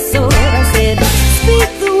your sword. I said, speak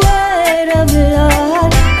the word of the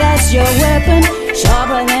Lord. That's your weapon,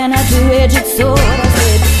 sharper than a two-edged sword. I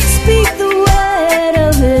said, speak the word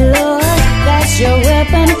of the Lord. That's your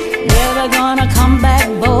weapon, never gonna come back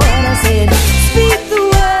bored. I said, speak the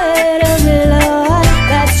word of the Lord.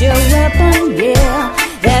 That's your weapon, yeah,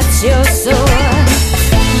 that's your sword.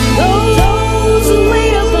 Those who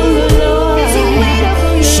wait upon the Lord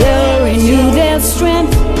shall renew their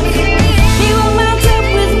strength.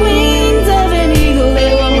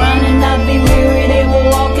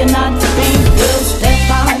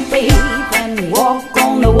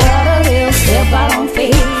 Step out on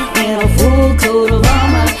faith in a full coat of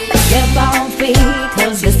armor. Step out on faith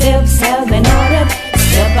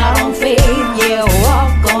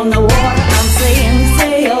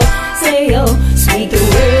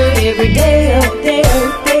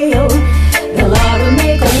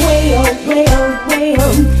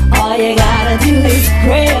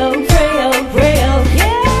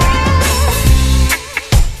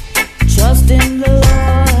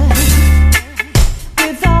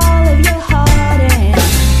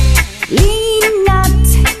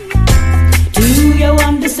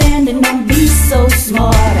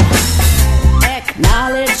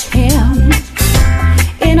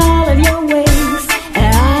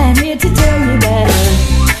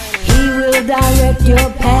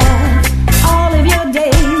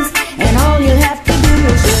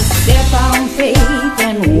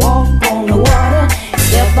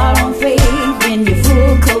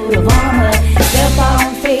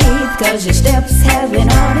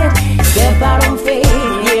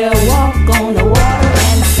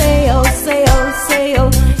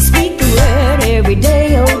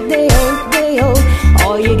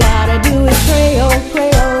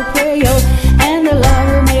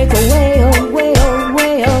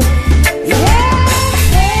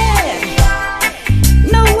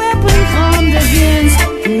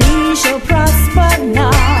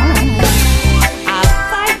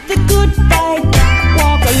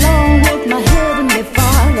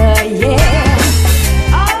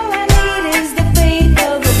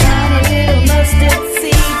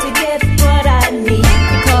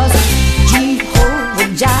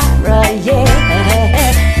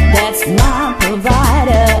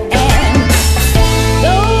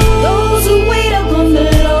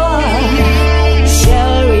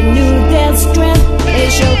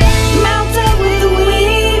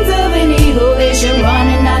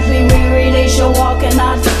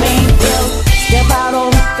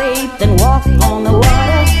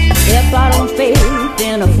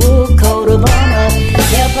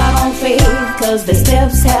 'cause their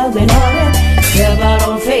steps have been ordered. Step out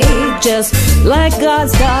on faith, just like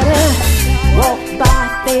God's daughter. Walk by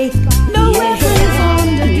faith, no weapons on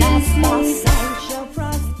the not by sight shall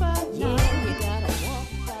prosper. Yeah, you gotta walk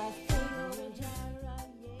by faith.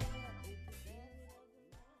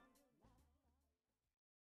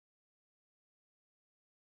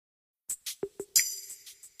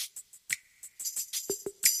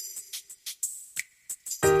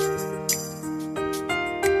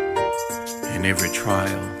 In every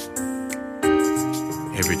trial,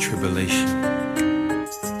 every tribulation,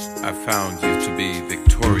 I found you to be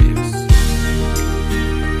victorious.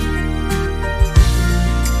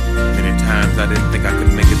 Many times I didn't think I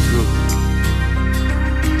could make it through,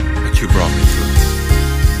 but you brought me through.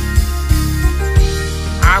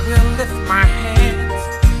 I will lift my hands,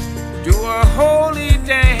 do a holy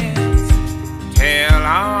dance, tell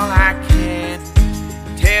all I can,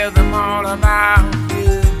 tell them all about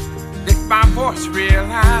you. Lift my voice real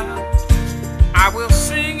loud, I will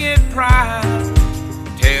sing it proud,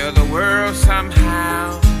 tell the world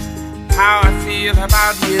somehow how I feel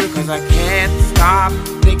about you, 'cause I can't stop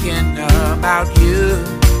thinking about you,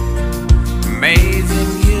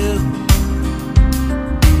 amazing you,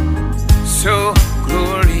 so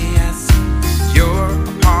glorious, you're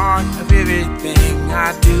a part of everything I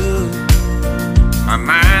do, my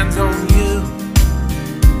mind's on you,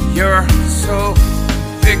 you're so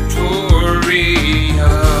victorious.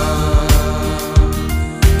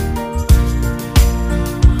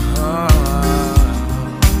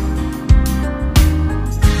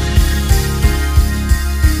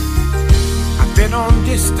 On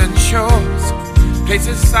distant shores,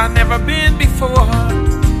 places I've never been before,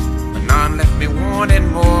 but none left me wanting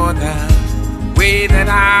more the way that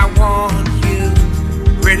I want you.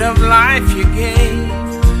 Rid of life you gave,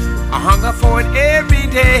 I hunger for it every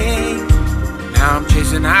day. Now I'm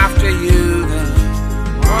chasing after you, the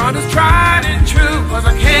one is tried and true, 'cause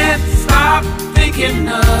I can't stop thinking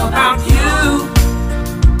about you,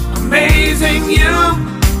 amazing you,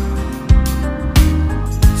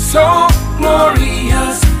 so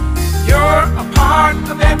glorious, you're a part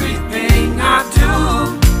of everything I do,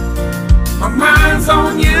 my mind's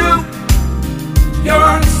on you,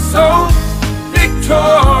 you're so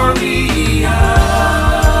victorious,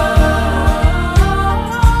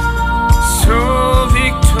 so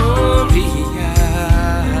victorious.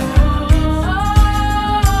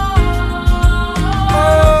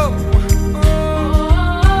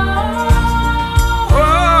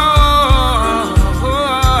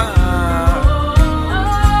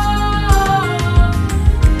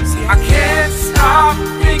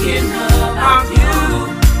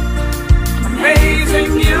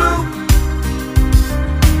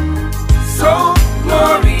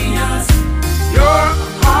 Oh,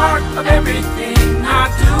 everything I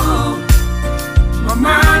do, my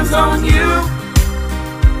mind's on you,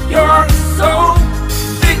 you're so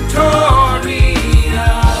victorious.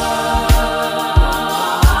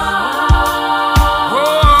 Oh,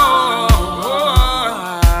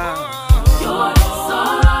 you're so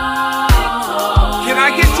victorious. Can I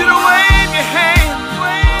get you to wave your hand,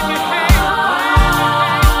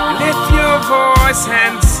 lift your voice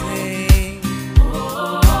and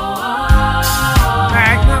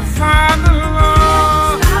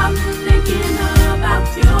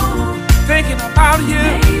about you,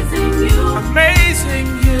 amazing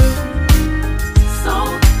you, so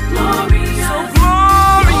glorious, so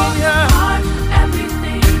glorious.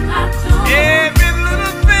 Everything I do, every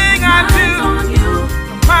little thing I do, on you,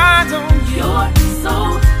 my mind's on you. You're so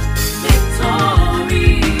victorious.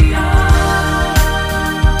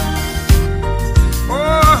 Oh,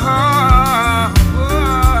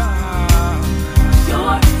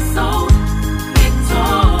 you're so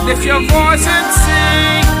victorious. Lift your voice and sing.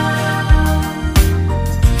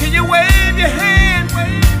 Wave your hand,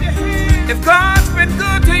 if God's been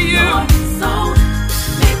good to you. So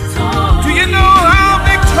victorious. Do you know how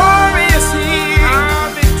victorious He is? How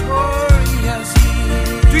victorious He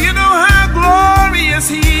is. Do you know how glorious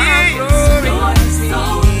He is? You're so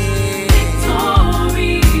victorious.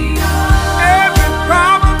 Every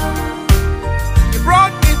problem You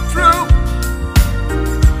brought me through,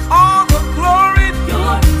 all the glory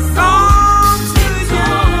belongs to you.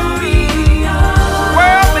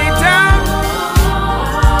 Well,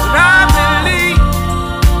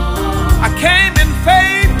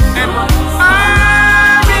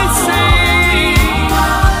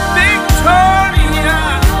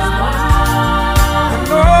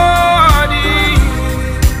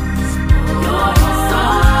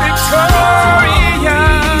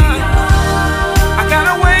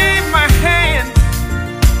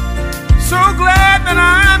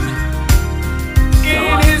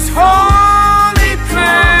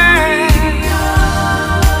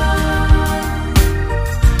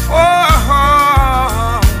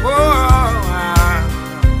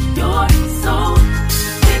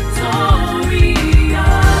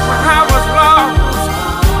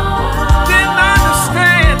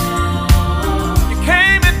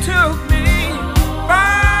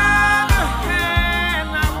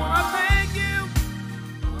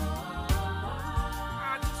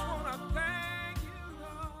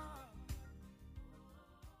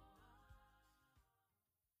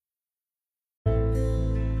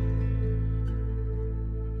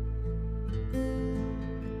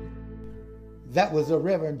 That was the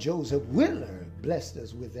Reverend Joseph Whitler, blessed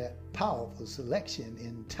us with that powerful selection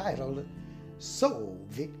entitled So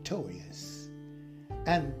Victorious.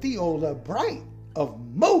 And Theola Bright of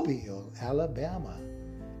Mobile, Alabama,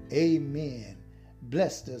 amen,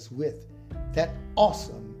 blessed us with that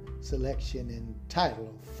awesome selection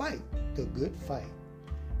entitled Fight the Good Fight.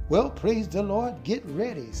 Well, praise the Lord. Get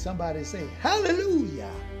ready. Somebody say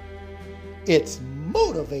hallelujah. It's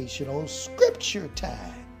motivational scripture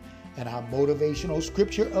time. And our motivational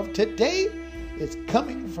scripture of today is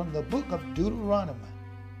coming from the book of Deuteronomy,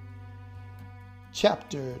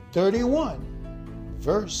 chapter 31,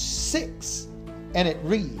 verse 6. And it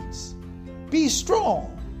reads, "Be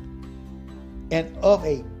strong and of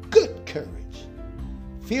a good courage.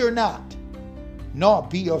 Fear not, nor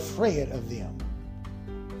be afraid of them.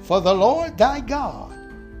 For the Lord thy God,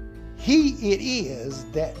 he it is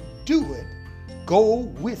that doeth go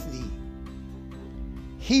with thee.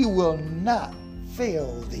 He will not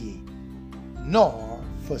fail thee, nor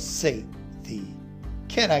forsake thee."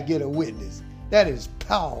 Can I get a witness? That is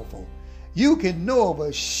powerful. You can know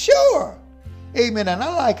for sure. Amen. And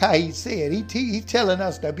I like how he said, he's telling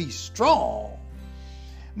us to be strong.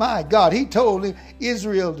 My God, he told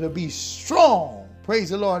Israel to be strong.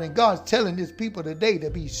 Praise the Lord. And God's telling his people today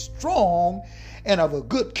to be strong and of a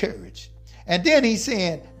good courage. And then he's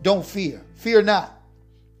saying, don't fear. Fear not.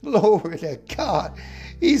 Glory to God.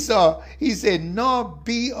 He said, nor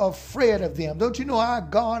be afraid of them. Don't you know our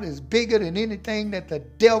God is bigger than anything that the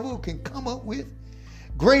devil can come up with?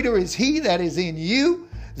 Greater is he that is in you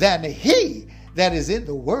than he that is in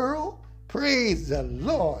the world. Praise the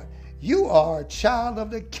Lord. You are a child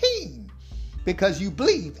of the King because you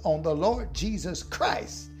believed on the Lord Jesus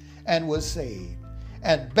Christ and was saved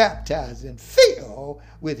and baptized and filled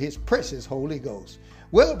with his precious Holy Ghost.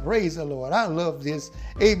 Well, praise the Lord. I love this.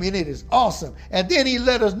 Amen. It is awesome. And then he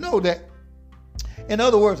let us know that, in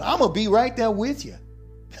other words, I'm going to be right there with you.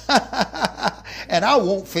 And I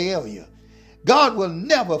won't fail you. God will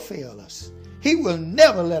never fail us. He will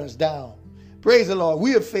never let us down. Praise the Lord.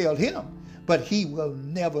 We have failed him, but he will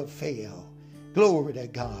never fail. Glory to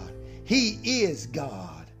God. He is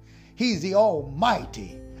God. He's the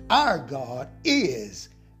Almighty. Our God is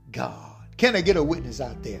God. Can I get a witness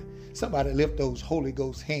out there? Somebody lift those Holy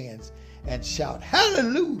Ghost hands and shout,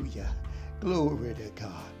 hallelujah. Glory to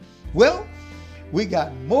God. Well, we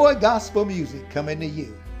got more gospel music coming to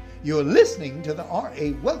you. You're listening to the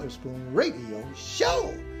R.A. Weatherspoon radio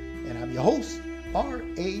show. And I'm your host,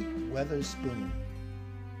 R.A. Weatherspoon.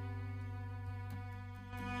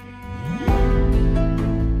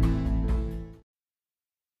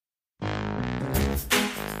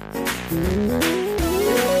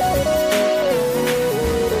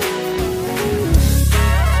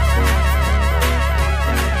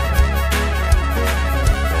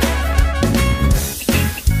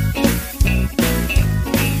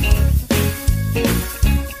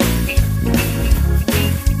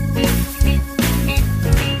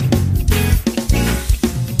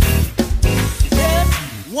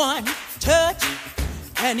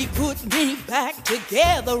 And he put me back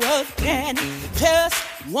together again. Just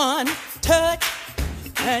one touch,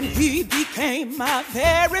 and he became my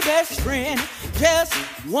very best friend. Just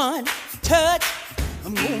one touch,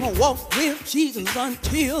 I'm gonna walk with Jesus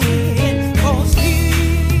until the end. 'Cause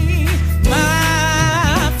he's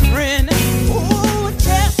my friend. Oh,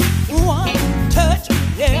 just one touch,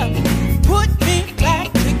 yeah, put me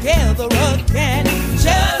back together again.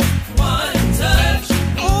 Just one touch.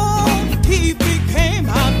 He became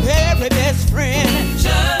my very best friend.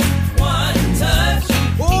 Just one touch.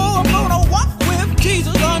 Oh, I'm gonna walk with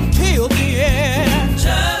Jesus until the end.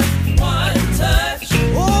 Just one touch.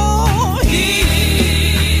 Oh,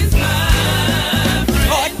 he's my friend.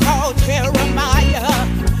 God called Jeremiah.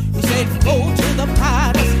 He said, go to the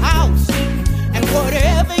potter's house, and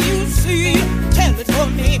whatever you see, tell it for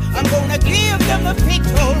me. I'm gonna give them the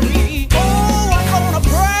victory. Oh, I'm gonna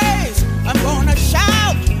praise. I'm gonna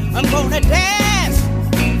shout. I'm gonna dance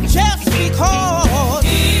just because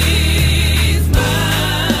he's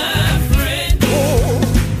my friend. Oh,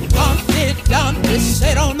 Humpty Dumpty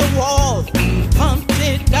sat on the wall.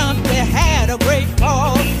 Humpty Dumpty had a great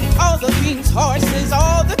fall. All the king's horses,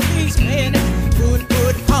 all the king's men could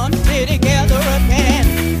put Humpty together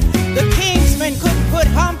again. The king's men couldn't put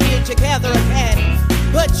Humpty together again,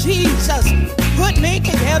 but Jesus put me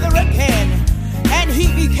together again. And he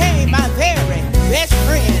became my very best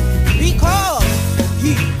friend because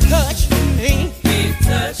he touched me. He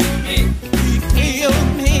touched me. He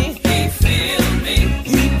filled me. He filled me.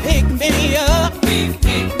 He picked me up. He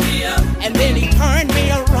picked me up. And then he turned me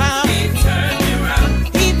around. He turned me around.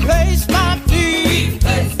 He placed my feet. He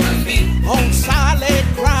placed my feet on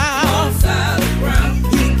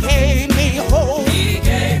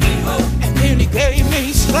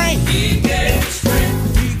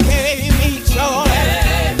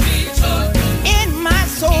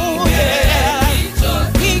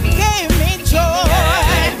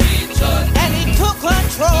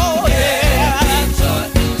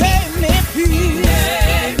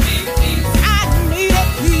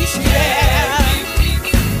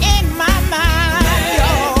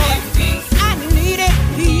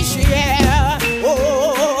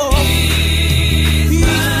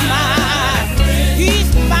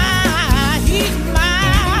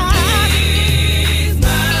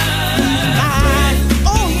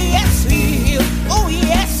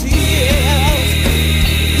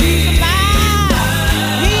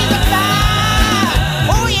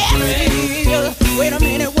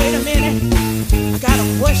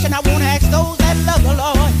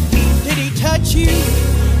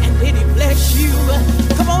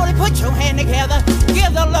together.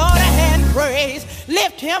 Give the Lord a hand praise.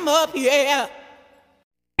 Lift him up, yeah.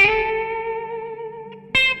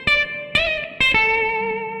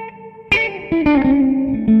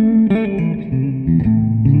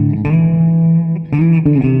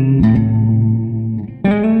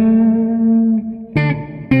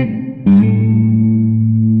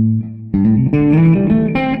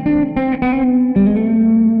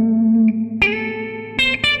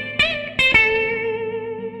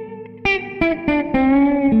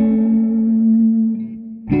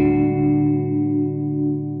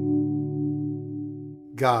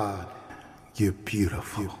 God, you're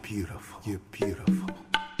beautiful, you're beautiful, you're beautiful.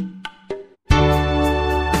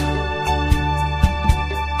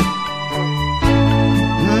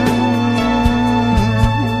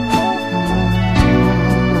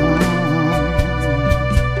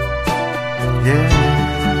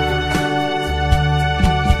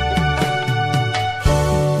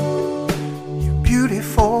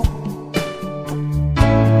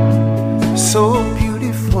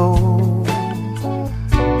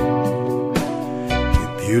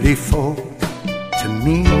 Beautiful to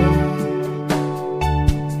me.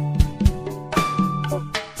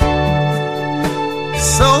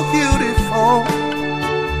 So beautiful,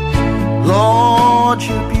 Lord,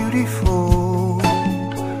 you're beautiful.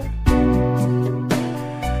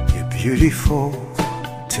 You're beautiful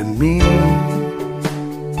to me.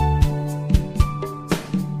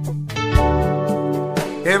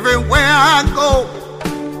 Everywhere I go,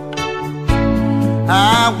 I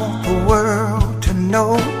want the world to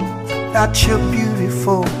know that you're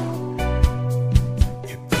beautiful.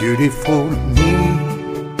 You're beautiful to me.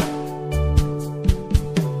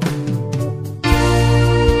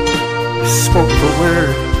 You spoke the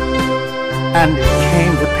word and it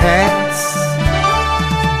came to pass.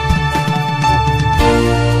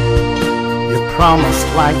 You promised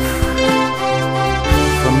life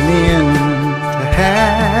for men to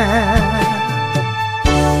have.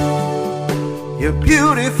 You're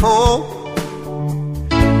beautiful,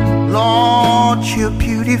 Lord, you're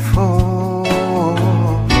beautiful.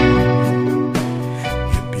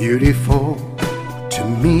 You're beautiful to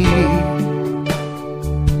me.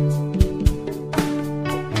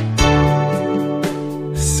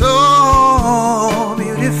 So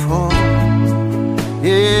beautiful,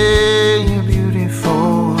 yeah, you're beautiful.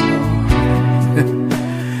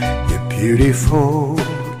 You're beautiful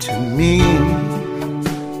to me.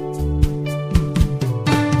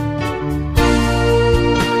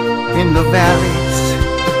 In the valleys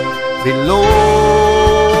below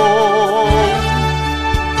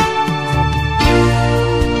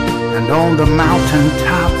and on the mountain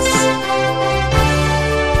tops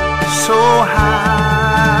so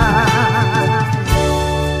high,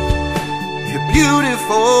 you're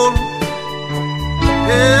beautiful,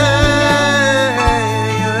 yeah,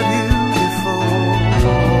 you're beautiful,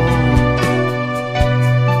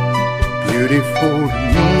 beautiful to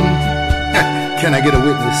me. Can I get a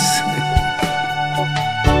witness?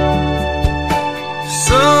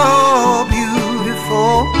 So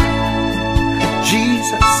beautiful,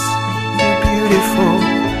 Jesus, you're beautiful.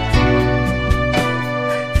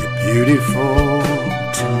 You're beautiful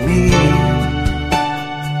to me.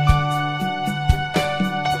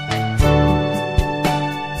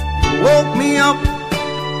 You woke me up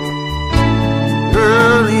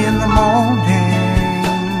early in the morning.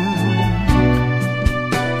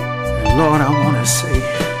 And Lord, I want to say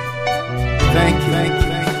thank you, thank you.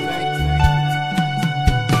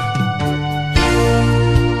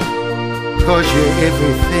 'Cause you're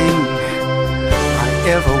everything I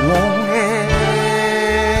ever wanted,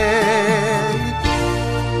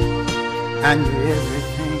 and you're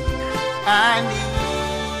everything I need.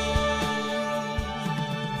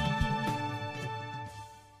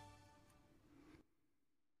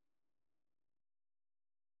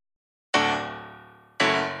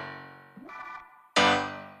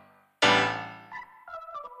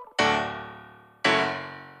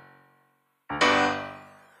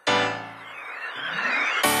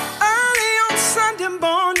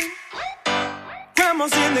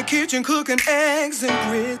 In the kitchen cooking eggs and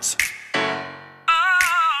grits.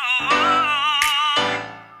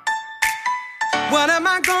 What am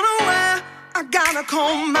I gonna wear? I gotta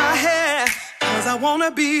comb my hair. 'Cause I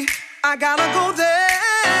wanna be, I gotta go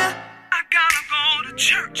there. I gotta go to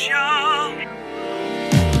church, y'all.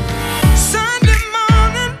 Sunday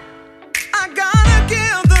morning, I gotta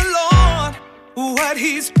give the Lord what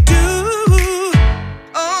he's due.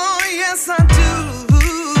 Oh, yes, I do.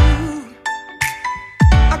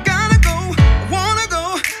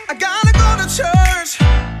 Church,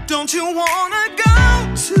 don't you wanna go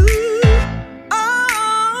to?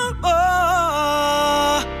 Oh, oh.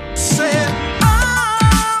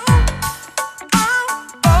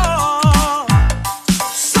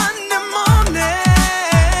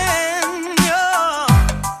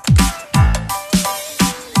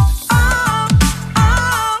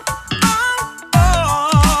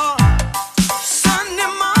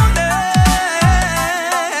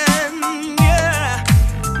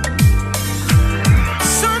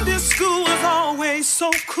 so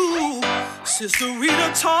cool. Sister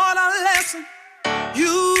Rita taught a lesson.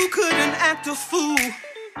 You couldn't act a fool. You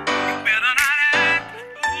better not act a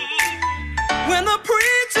fool. When the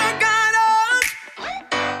preacher got up,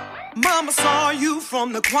 Mama saw you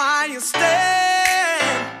from the choir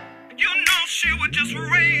stand. You know she would just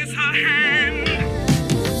raise her hand.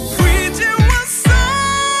 Preaching was so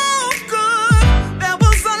good. There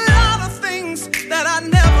was a lot of things that I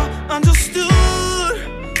never understood.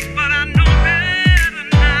 But I know better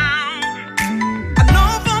now. I know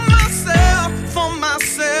for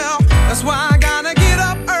myself. That's why I gotta get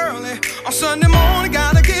up early on Sunday morning.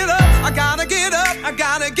 Gotta get up. I gotta get up. I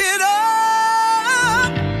gotta get up.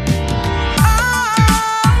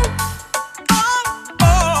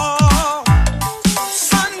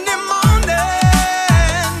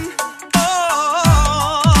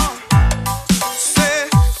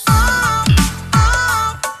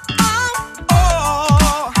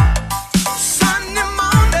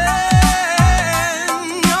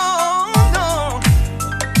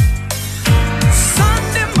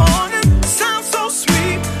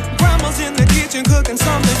 Cooking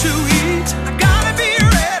something to eat. I gotta be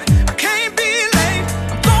ready. I can't be late.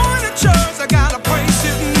 I'm going to church. I gotta praise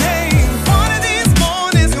his name. One of these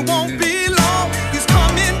mornings, it won't be long. He's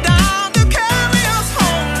coming down to carry us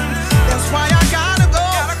home. That's why I gotta go.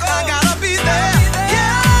 I gotta be there.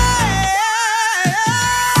 Yeah.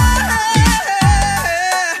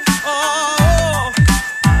 Oh,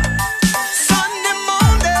 Sunday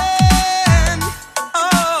morning.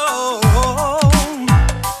 Oh.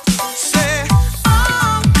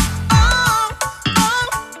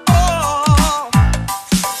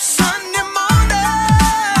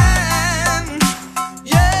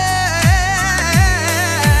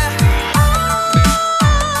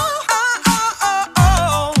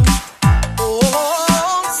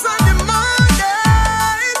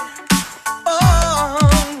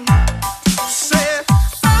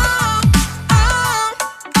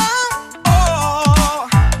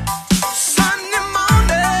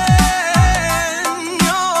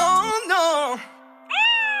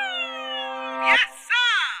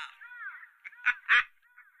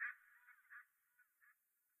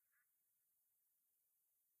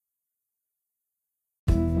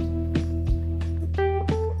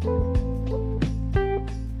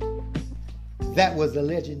 That was the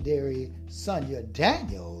legendary Sonia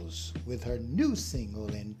Daniels with her new single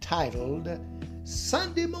entitled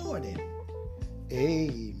Sunday Morning.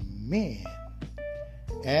 Amen.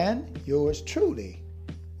 And yours truly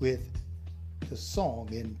with the song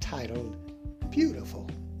entitled Beautiful.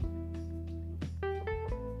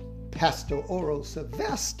 Pastor Earl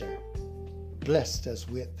Sylvester blessed us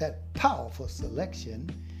with that powerful selection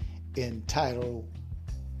entitled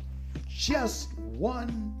Just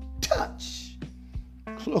One Touch.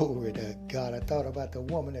 Glory to God. I thought about the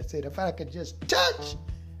woman that said, if I could just touch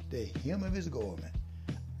the hem of his garment,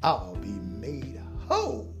 I'll be made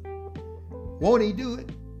whole. Won't he do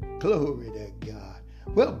it? Glory to God.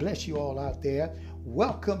 Well, bless you all out there.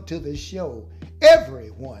 Welcome to the show.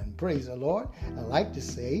 Everyone, praise the Lord. I like to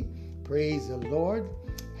say, praise the Lord.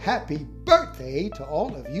 Happy birthday to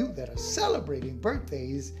all of you that are celebrating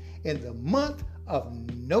birthdays in the month of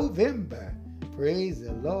November. Praise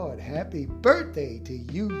the Lord. Happy birthday to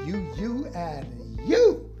you, and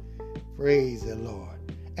you. Praise the Lord.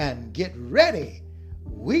 And get ready.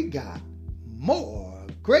 We got more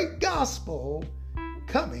great gospel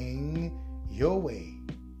coming your way.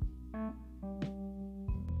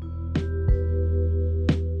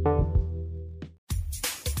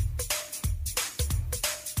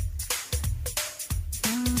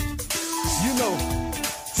 You know,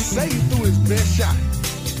 Satan threw his best shot.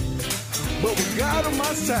 But with God on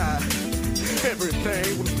my side,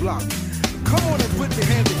 everything was blocked. Come on and put your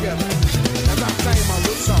hands together as I sing my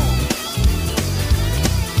little song.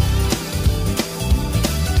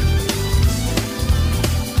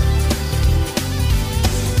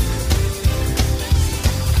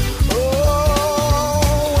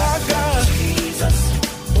 Oh, I got Jesus,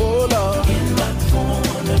 oh Lord, in my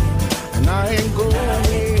corner, and I ain't going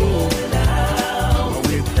out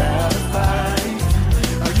without a fight.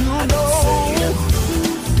 You know.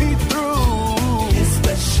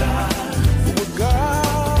 With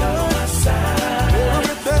God on my side,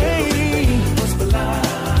 everything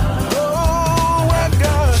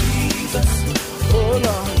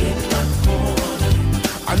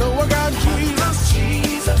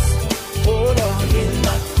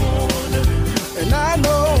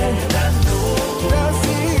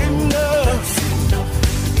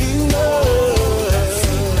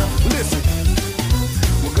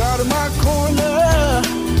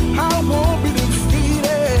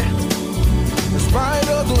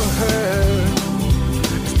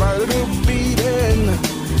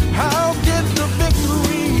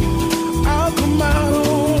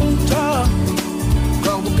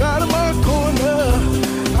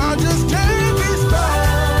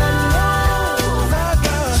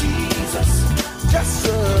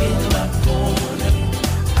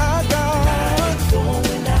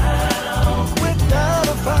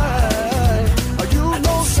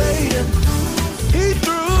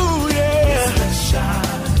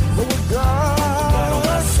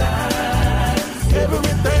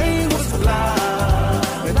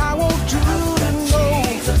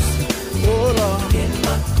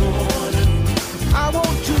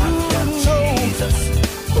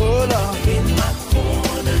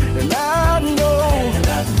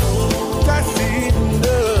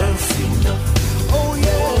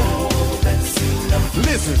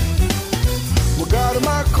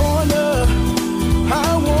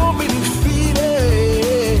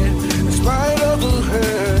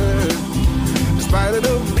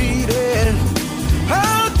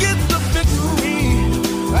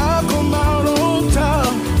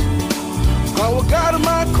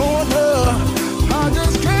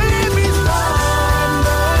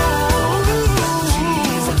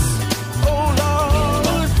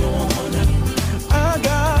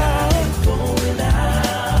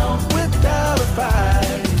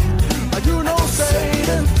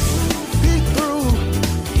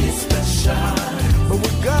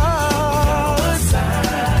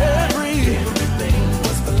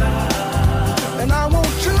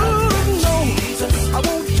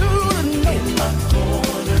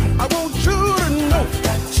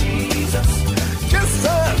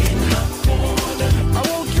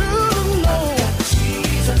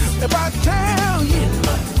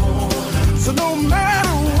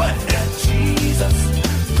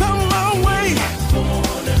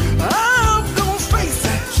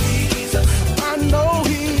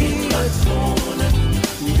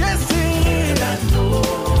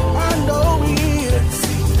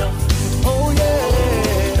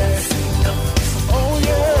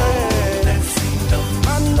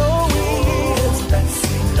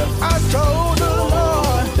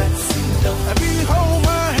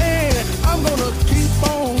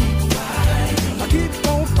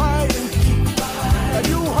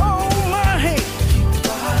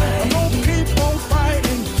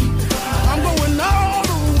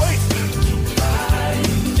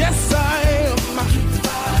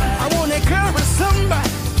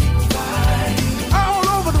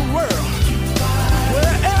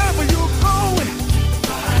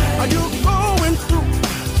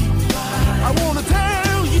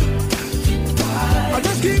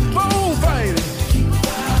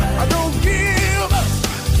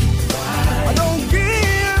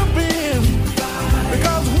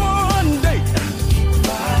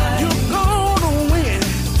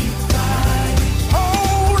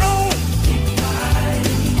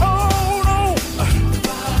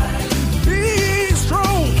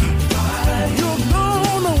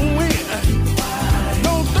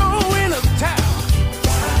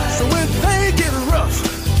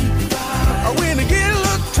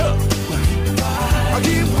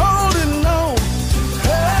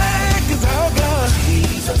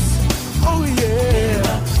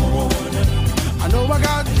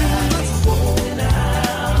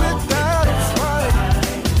without a fight.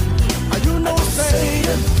 You know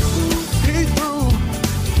Satan, he threw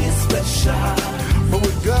his special, but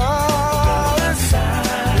with God,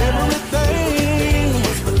 everything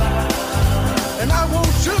was blind. And I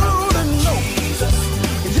want you to know,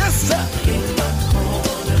 yes sir,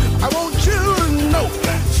 I want you to know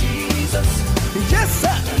that Jesus, yes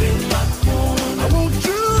sir, I want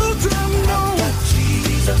you to know that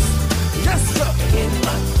Jesus, yes sir,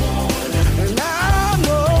 and I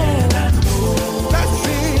know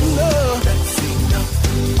that's enough.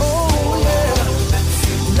 Oh yeah,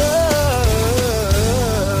 love.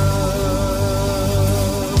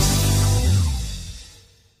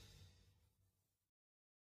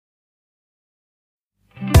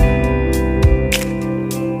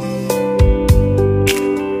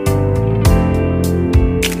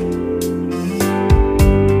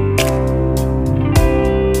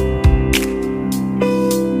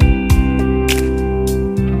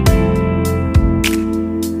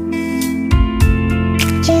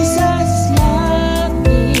 Jesus loved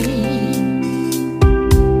me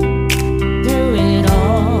through it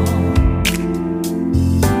all.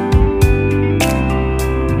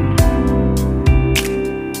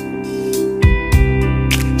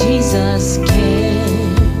 Jesus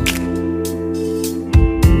cared.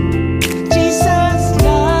 Jesus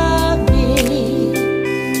loved me.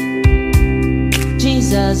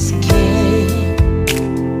 Jesus cared.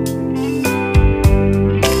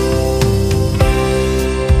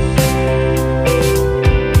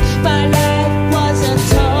 My life was a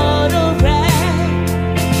total wreck.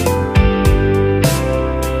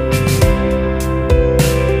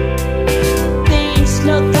 Things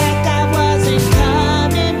looked like I wasn't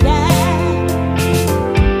coming back,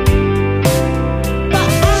 but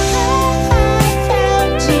I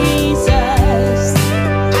found Jesus.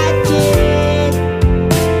 I did,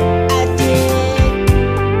 I did.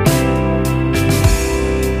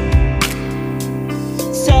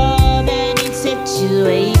 So many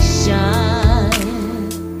situations.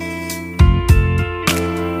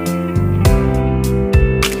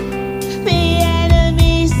 The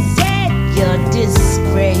enemy said you're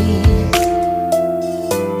disgrace.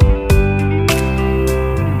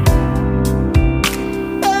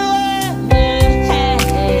 The world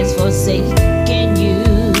has forsaken you.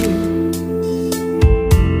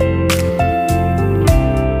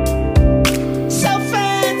 So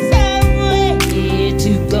find somewhere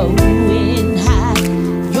to go and hide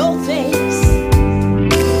your face.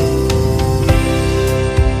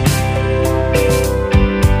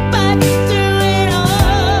 But through it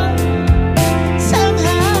all,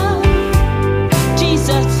 somehow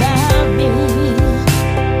Jesus found me.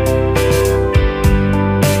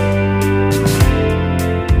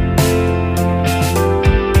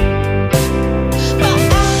 But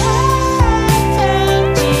I found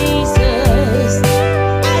Jesus.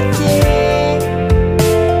 I did,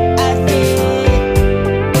 I did.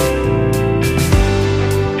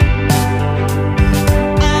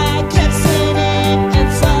 I kept sinning and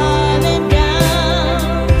falling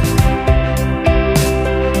down.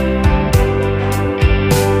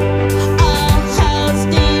 All house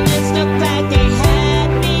demons looked like they had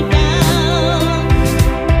me down.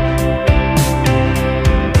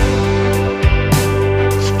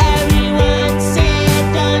 Everyone said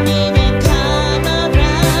don't even come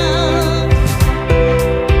around.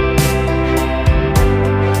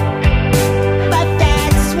 But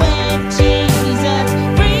that's when Jesus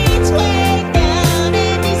reached way down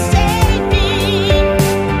and he saved me.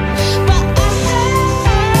 But I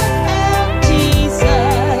found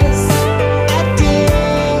Jesus. I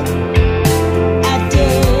did, I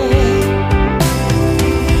did.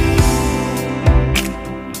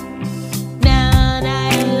 Now I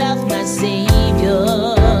love my Savior.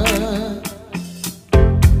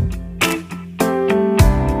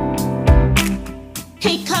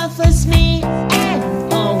 He comforts me and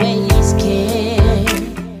always cares.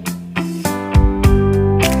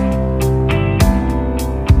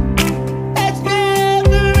 There's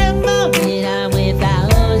never a moment I'm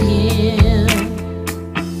without him.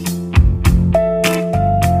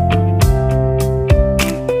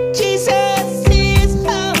 Jesus is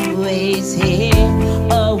always here,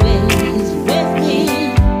 always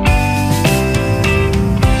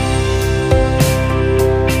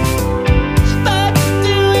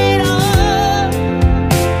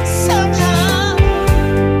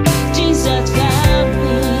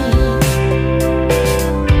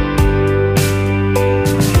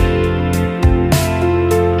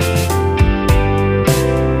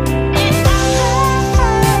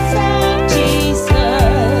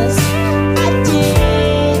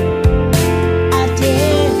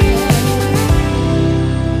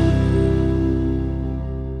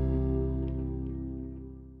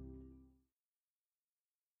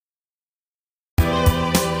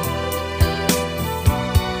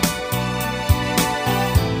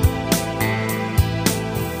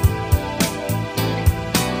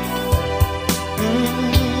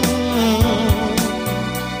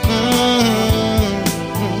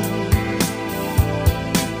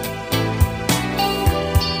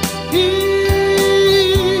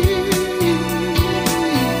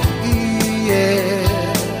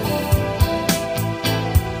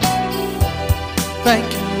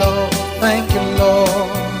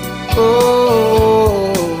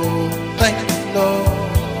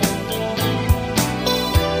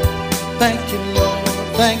Thank you, Lord.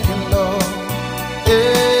 Thank you, Lord.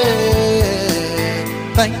 Yeah.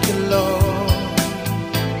 Thank you, Lord.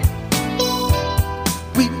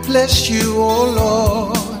 We bless you, oh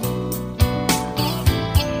Lord,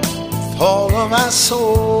 with all of our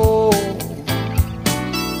soul.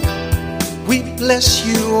 We bless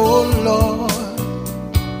you, oh Lord,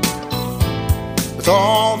 with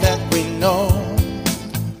all that we know.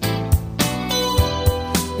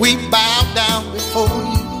 We bow down before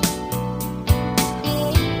you,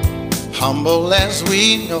 humble as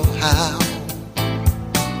we know how,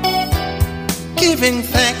 giving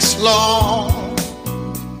thanks, Lord,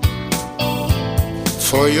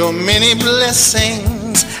 for your many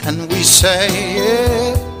blessings. And we say,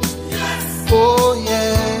 yeah, yes. Oh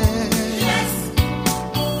yeah, yes.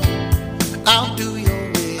 I'll do your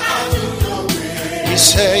will. I'll do your will. We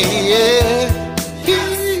say, yeah,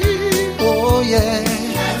 yeah. Oh yeah,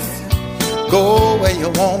 yes. Go where you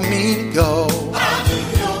want me to go. I'll do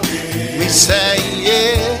your will. We say,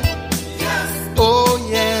 yeah, yes. Oh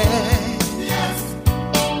yeah, yes.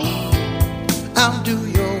 I'll do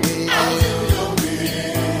your will. I'll do your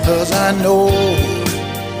will. 'Cause I know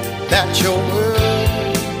that your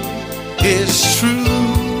word is true.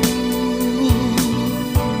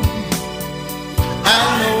 I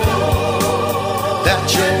know that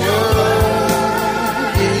your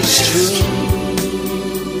word is true.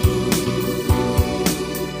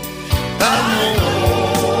 I know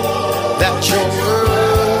that your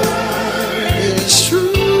word is true.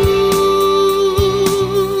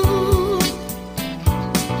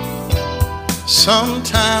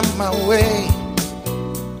 Sometime my way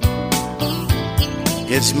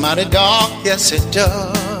it's mighty dark, yes it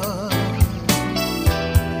does.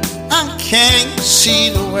 I can't see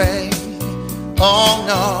the way, oh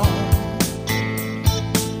no.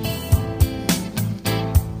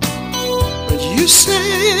 But you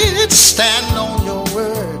said stand on your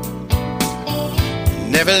word,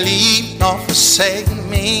 never leave nor forsake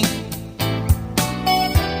me.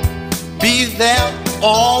 Be there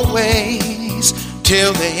always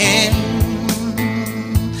till the end.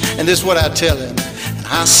 And this is what I tell him.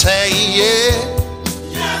 I say, yeah,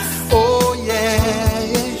 yes. Oh yeah,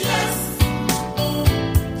 yes.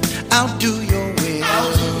 I'll do your will.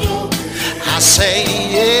 I'll do your will. I say,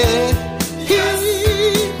 yeah,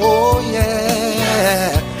 yeah, oh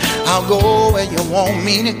yeah, I'll go where you want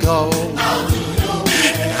me to go. I'll do your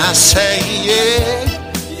will. And I say, yeah,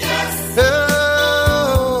 yes.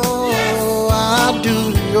 Oh, yes. I'll do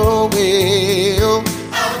your will.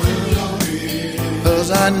 I'll do your will. 'Cause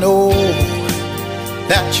I know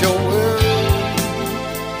that your word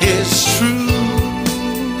is true.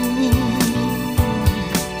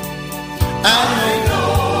 I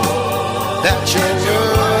know that your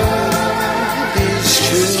word is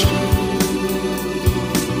true.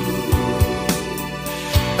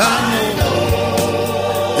 I know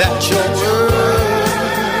that your word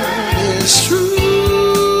is true.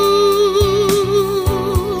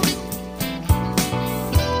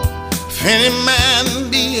 If any man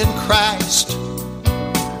be in Christ,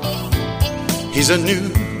 he's a new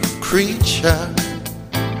creature.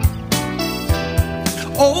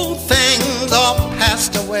 Old things are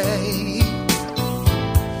passed away,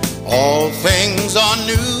 all things are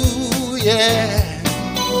new, yeah.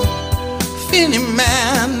 If any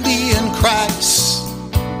man be in Christ,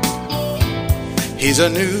 he's a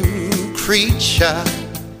new creature.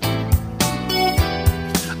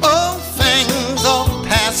 All things are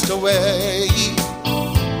passed away,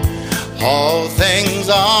 all things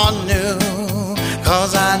are new.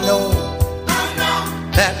 'Cause I know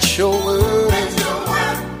that your word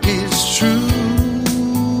is true.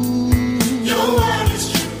 Your word is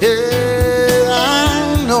true. Yeah, I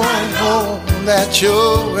know that your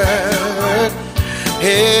word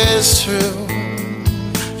is true.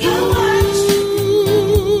 Your word is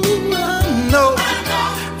true. I know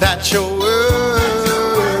that your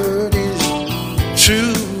word is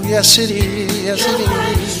true. Yes, it is. Yes, it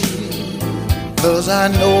is. 'Cause I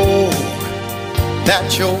know that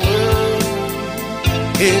your word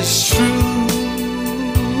is true.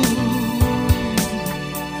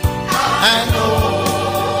 I know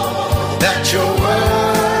that your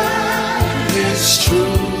word is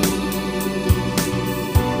true.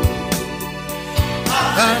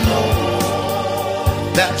 I know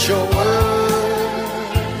that your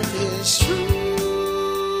word is true.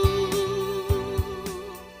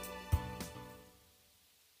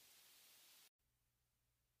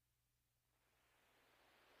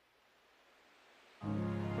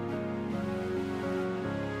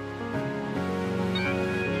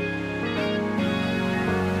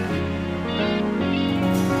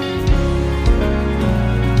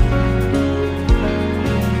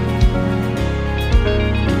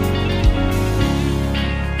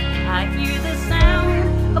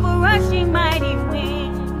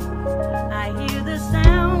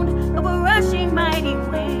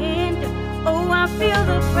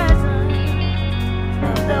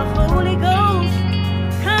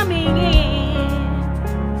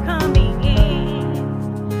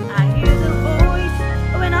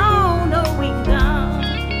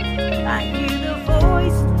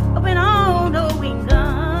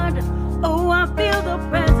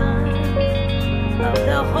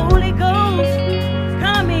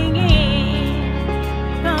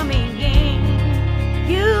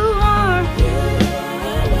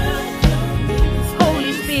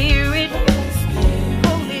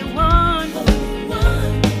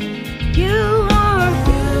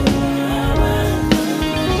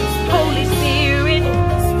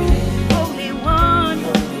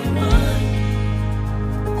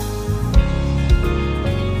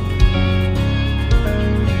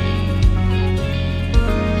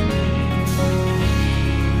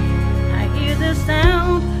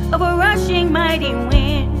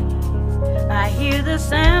 hear the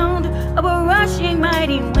sound of a rushing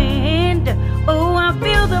mighty wind. Oh, I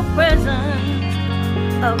feel the presence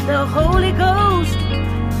of the Holy Ghost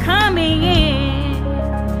coming in,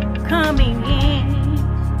 coming in.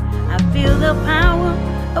 I feel the power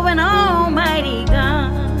of an almighty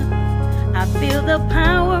God. I feel the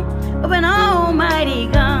power of an almighty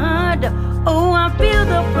God. Oh, I feel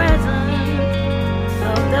the presence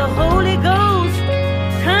of the Holy Ghost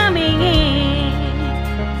coming in,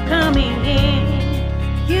 coming in.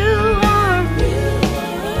 You are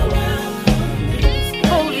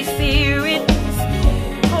Holy Spirit,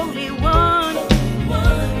 Holy One.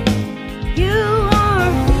 You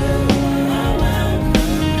are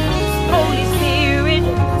Holy Spirit,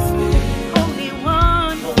 Holy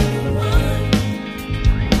One.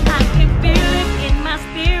 I can feel Him in my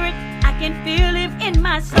spirit, I can feel Him in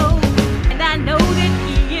my soul, and I know that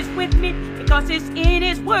He is with me because it's in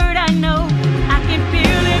His word. I know I can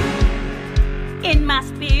feel Him in my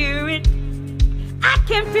spirit, I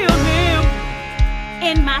can feel Him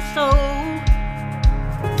in my soul.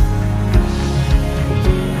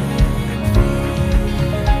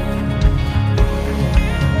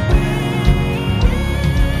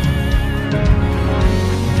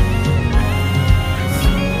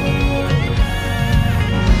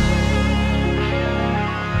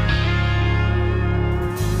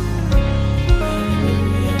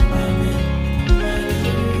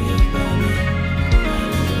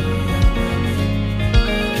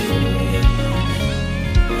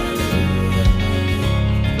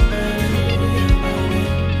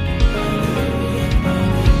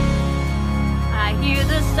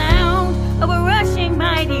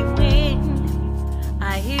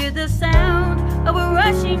 The sound of a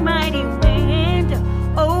rushing mighty wind.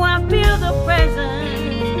 Oh, I feel the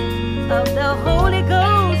presence of the Holy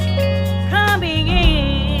Ghost coming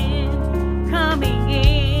in, coming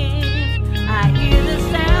in. I hear the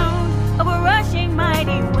sound of a rushing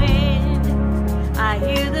mighty wind. I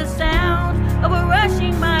hear the sound of a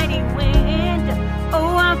rushing mighty wind.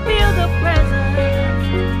 Oh, I feel the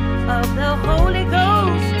presence of the Holy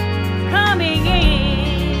Ghost coming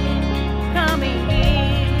in, coming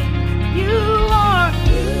in. You are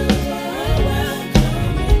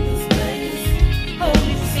welcome in this place.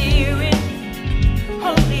 Holy Spirit,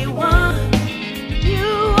 Holy One.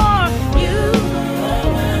 You are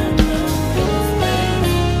welcome in this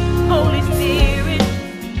place. Holy Spirit,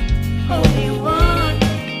 Holy One.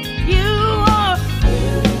 You are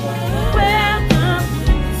welcome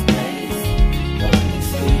in this place. Holy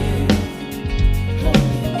Spirit,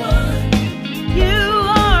 Holy One. You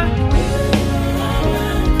are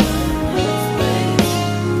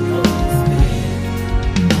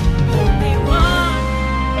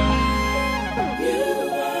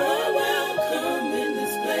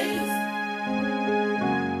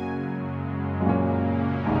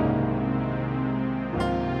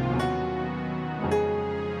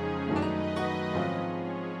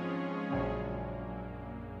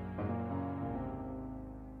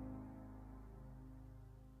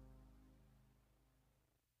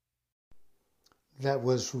That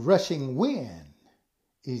was Rushing Wind,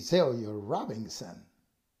 Ezelia Robinson.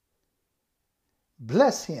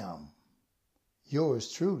 Bless him,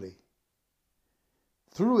 yours truly.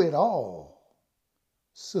 Through it all,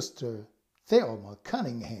 Sister Thelma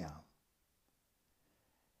Cunningham.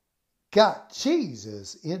 Got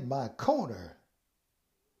Jesus in my corner,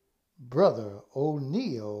 Brother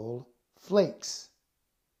O'Neill Flakes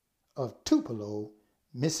of Tupelo,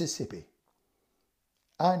 Mississippi.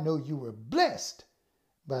 I know you were blessed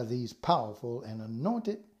by these powerful and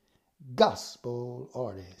anointed gospel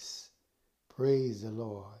artists. Praise the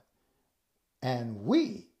Lord. And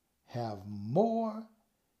we have more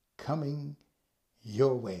coming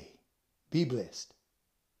your way. Be blessed.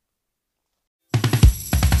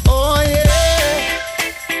 Oh, yeah.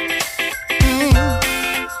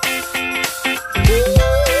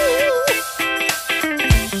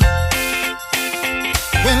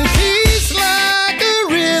 When peace like a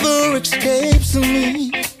river escapes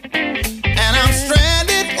me, and I'm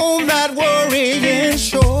stranded on that worrying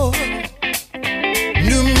shore,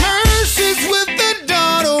 new mercies with the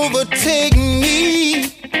dawn overtake me,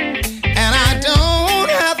 and I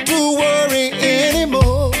don't have to worry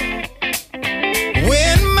anymore.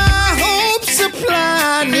 When my hope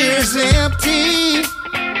supply nears empty,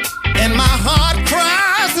 and my heart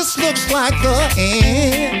cries, this looks like the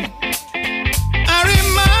end, I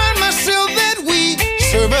remind myself that we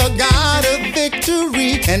serve a God of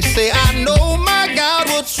victory, and say, I know my God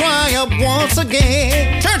will triumph once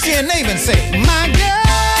again. Turn to your neighbor and say, my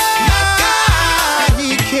God,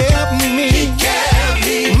 He kept me.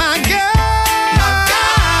 My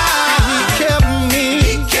God, He kept me.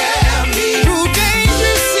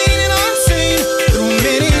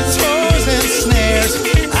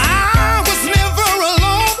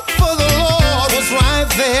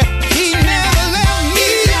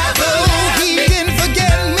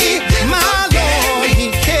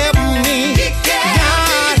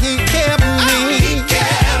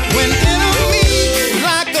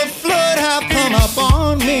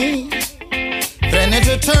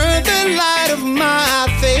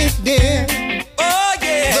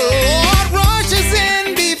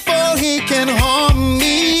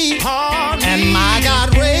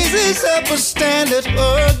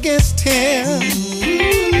 it against him.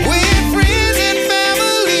 When friends and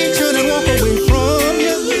family turn and walk away from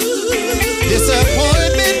you,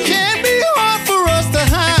 disappointment can be hard for us to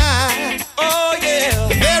hide. Oh yeah.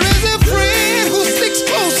 There is a friend who sticks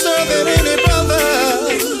closer than any brother.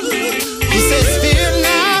 He says, fear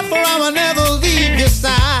not, for I will never leave your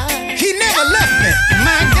side. He never left me.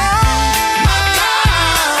 My God.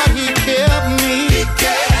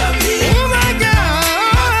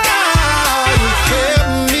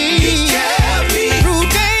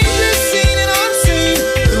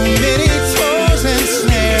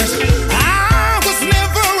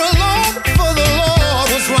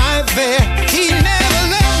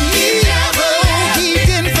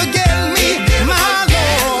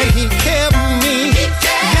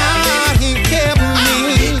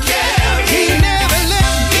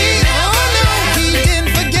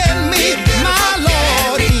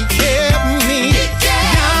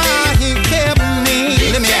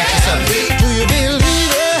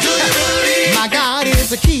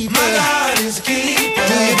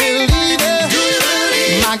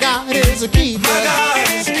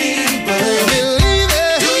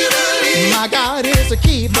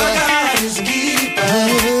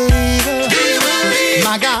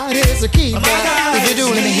 If you do,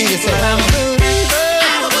 let me hear you say, I'm a believer.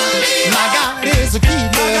 I'm a believer. My God is a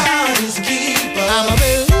keeper. My God is a keeper. I'm a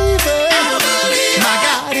believer. I'm a believer. My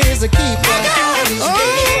God is a keeper. My God is a keeper. I'm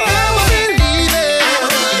a believer. I'm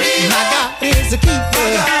a believer. My God is a keeper.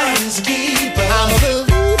 My God is a keeper. I'm a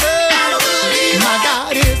believer. I'm a believer. My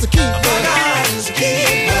God is a keeper. My God is a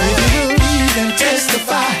keeper. If you believe, then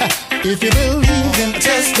testify. If you believe, then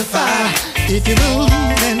testify. If you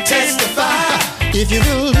believe, then testify. If you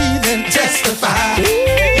believe, then testify.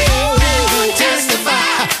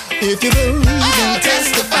 Testify. If you believe, then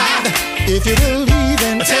testify. If you believe,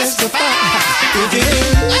 then testify. If you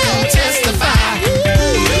believe, then testify.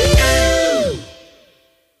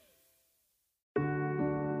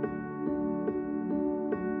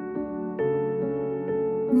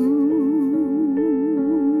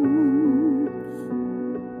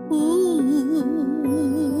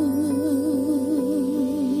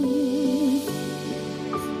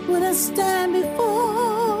 Stand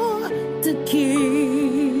before the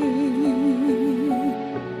King.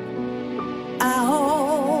 I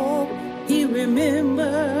hope he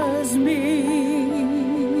remembers me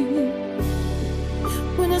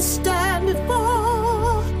when I stand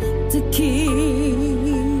before the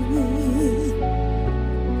King.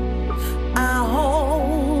 I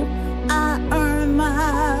hope I earn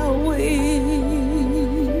my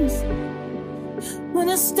wings when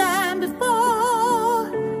I stand before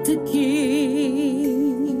the King.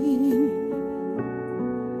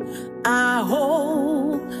 I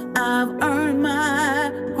hope I've earned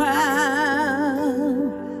my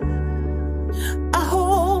crown. I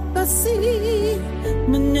hope I see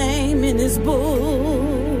my name in his book.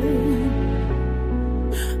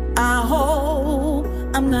 I hope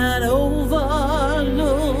I'm not overlooked.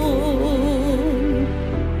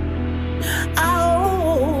 I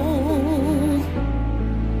hope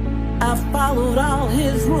I followed all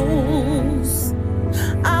his rules.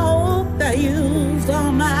 I hope I used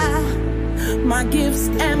all my gifts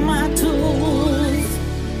and my tools.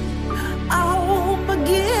 I hope I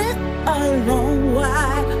get a long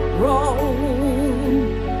wide road.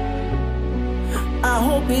 I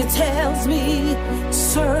hope he tells me,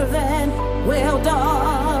 servant, well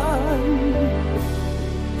done,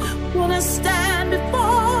 when I stand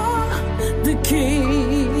before the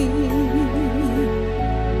King.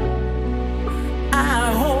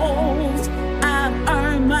 I hope I've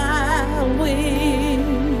earned my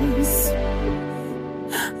wings.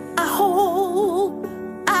 I hope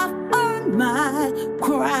I've earned my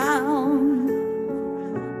crown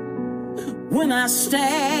when I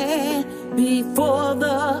stand before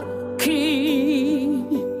the King.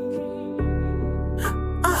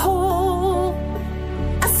 I hope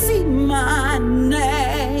I see my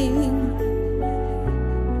name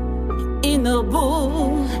in the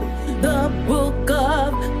book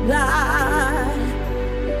of life.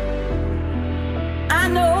 I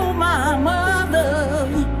know my mother,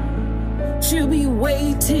 she'll be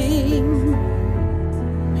waiting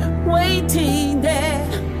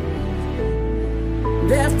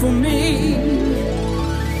there for me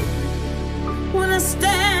when I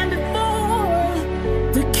stand before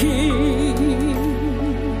the King.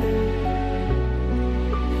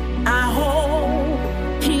 I hope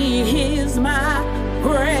he hears my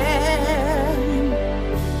prayer.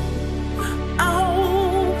 I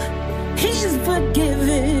hope he's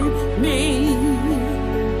forgiven me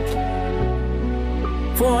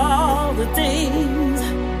for all the things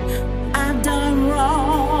I've done wrong.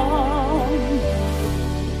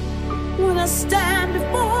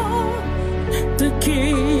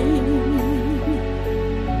 King.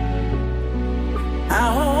 I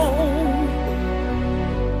hope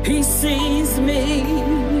he sees me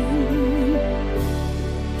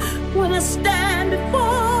when I stand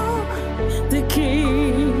before the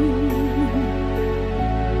King.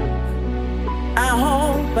 I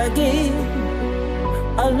hope I get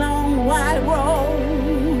a long wide road.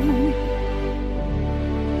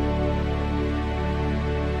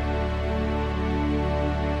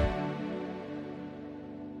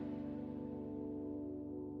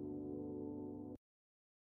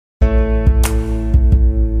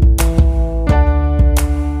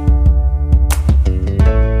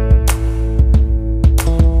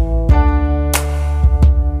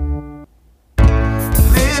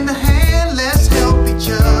 Lend a hand, let's help each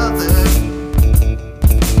other.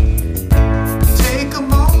 Take a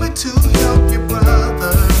moment to help your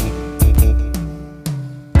brother.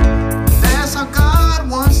 That's how God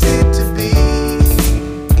wants it to be.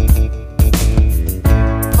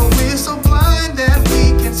 But we're so blind that we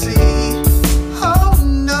can see. Oh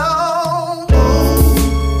no.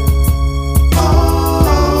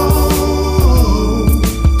 Oh,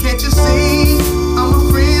 can't you see? I'm a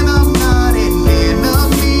friend, I'm not an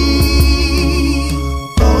enemy.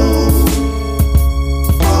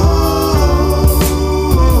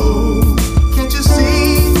 Can't you see?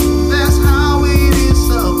 That's how it is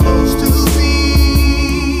supposed to be.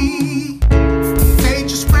 Hate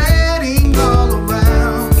you spreading all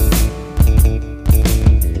around,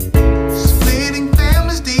 splitting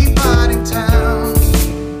families, dividing towns.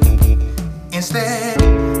 Instead,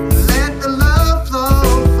 let the love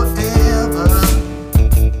flow forever.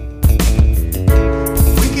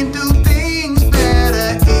 We can do things better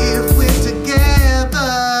if we're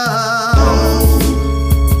together.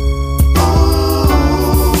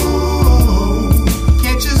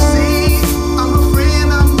 Can't you see? I'm a friend,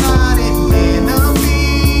 I'm not an enemy.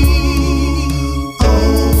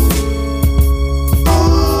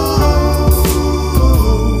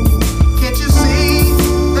 Can't you see?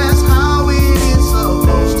 That's how it is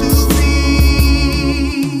supposed to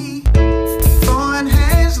be. Throwing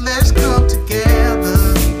hands, let's come together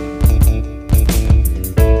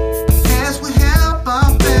as we help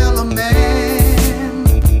our fellow man.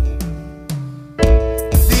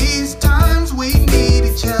 These times we need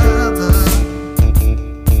each other.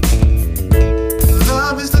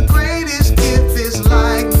 Love is the greatest gift, it's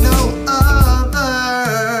like no other.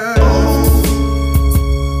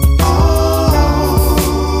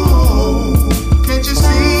 Can't you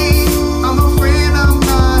see? I'm a friend, I'm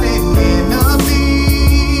not an enemy.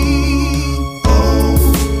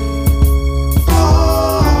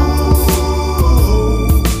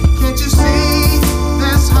 Can't you see?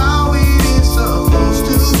 That's how it is supposed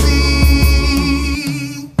to be.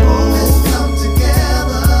 Let's come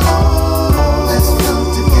together. Let's come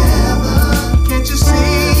together. Can't you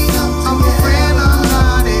see? I'm a friend, I'm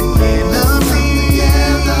not an enemy.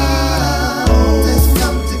 Let's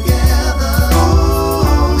come together.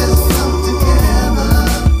 Let's come together.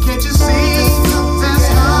 Can't you see? That's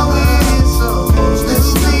how it is supposed to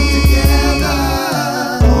be.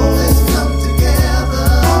 Let's come together.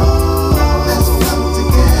 Let's come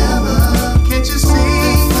together. Can't you see?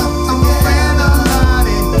 I'm a friend, I'm not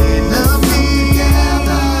an enemy.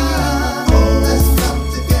 Let's come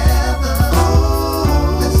together.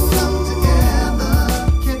 Let's come together.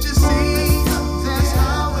 Can't you see? That's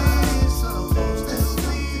how it is supposed to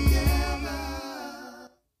be.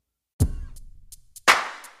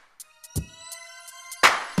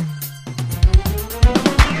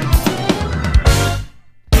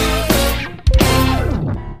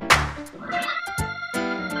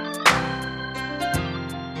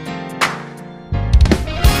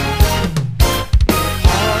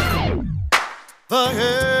 The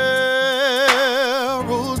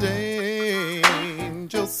herald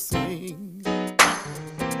angels sing,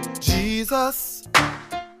 Jesus,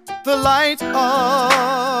 the light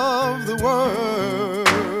of the world.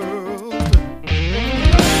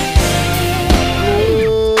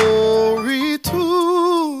 Glory to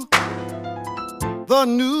the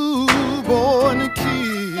newborn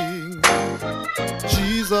King,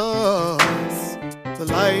 Jesus, the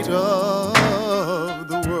light of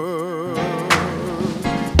the world.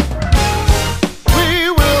 We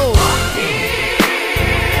will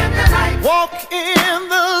walk in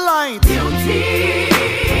the light,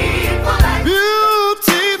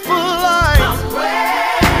 beautiful light.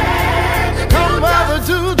 Come where the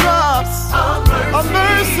dewdrops of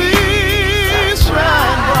mercy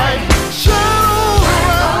shine bright, shine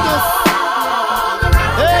around us.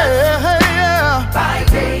 Hey, hey, yeah. By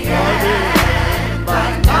day and by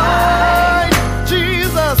night.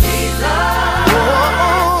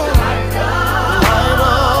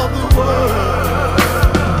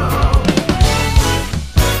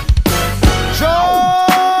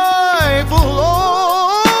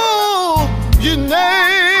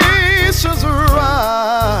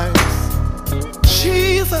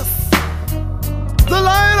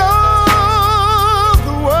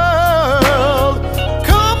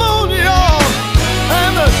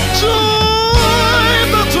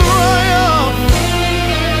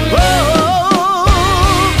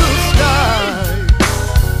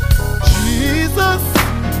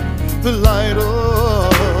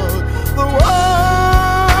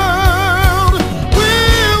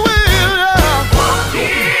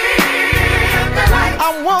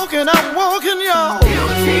 walking, y'all.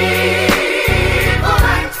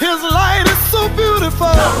 His light is so beautiful.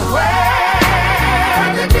 Come where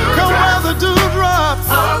the dewdrops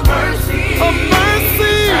of mercy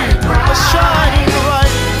are shining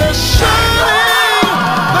bright. They're shining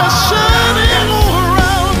all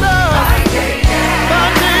around us. By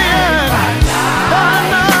day and by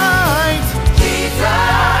night. Jesus,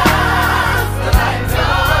 the light of.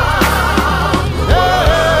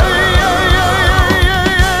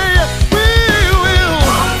 We will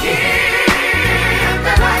walk in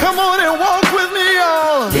the light. Come on and walk with me,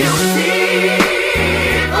 y'all.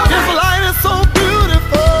 His light is so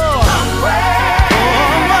beautiful.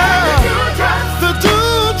 The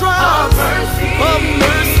dewdrops of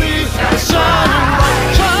mercy are shining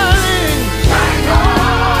bright, shining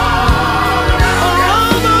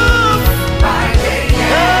around us.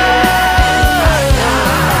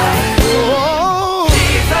 Oh,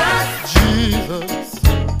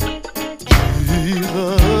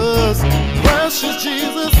 Jesus, precious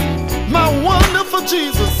Jesus, my wonderful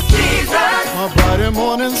Jesus, my bright and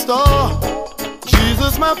morning star.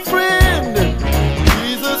 Jesus, my friend.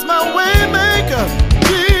 Jesus, my way maker.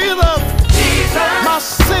 Jesus, my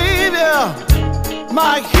savior,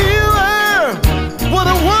 my healer. What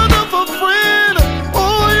a wonderful friend.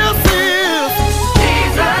 Oh, yes, he is.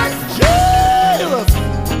 Jesus,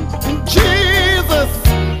 Jesus,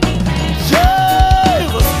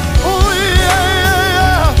 Jesus. Oh,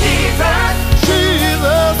 yeah.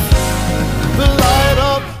 Jesus, the light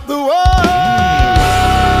of the world.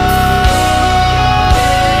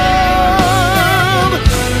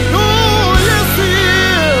 Oh, yes, he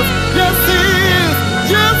is. Yes, he is.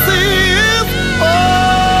 Yes, he is. Oh.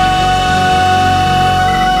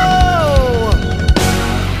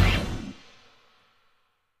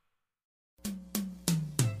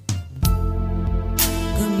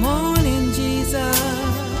 Good morning, Jesus.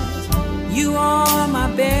 You are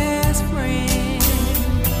my best friend.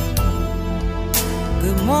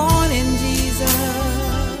 Good morning, Jesus.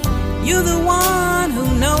 You're the one who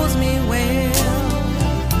knows me well.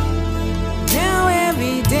 Now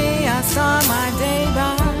every day I start my day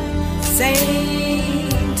by saying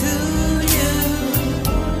to you,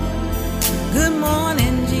 good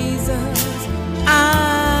morning, Jesus.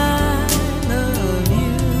 I love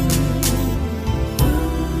you.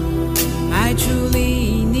 I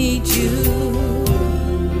truly need you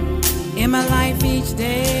in my life each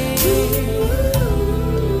day.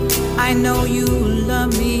 I know you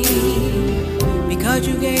love me because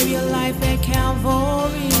you gave your life at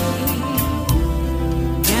Calvary.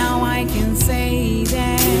 Now I can say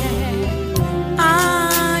that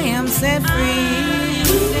I am set free.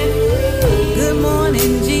 Good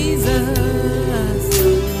morning, Jesus.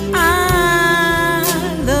 I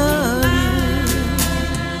love you.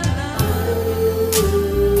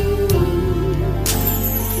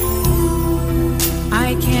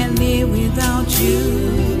 I can't live without you.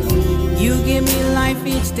 You give me life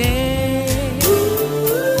each day.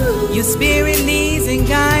 Your spirit leads and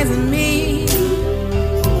guides me.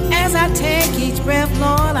 As I take each breath,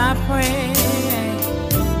 Lord, I pray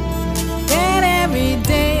that every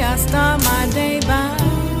day I start my day by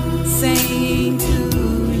saying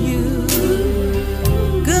to you,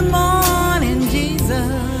 good morning,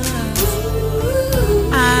 Jesus.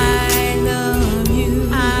 I love you.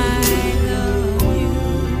 I love you.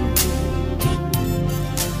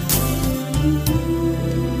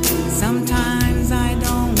 Sometimes I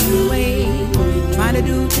don't wait, try to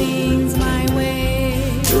do things my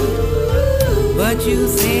way, but you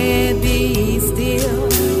said be still,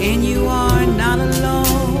 and you are not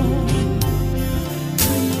alone,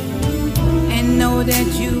 and know that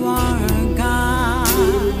you are God.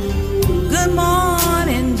 Good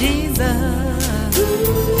morning, Jesus.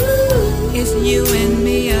 It's you and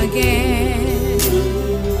me again.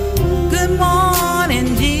 Good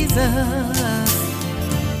morning, Jesus.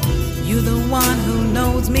 You're the one who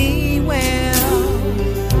knows me well.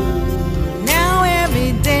 Now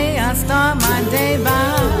every day I start my day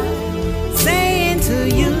by saying to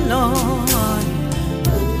you, Lord,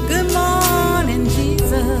 good morning,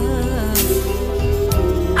 Jesus.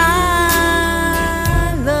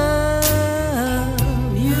 I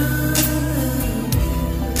love you.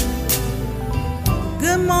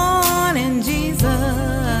 Good morning, Jesus.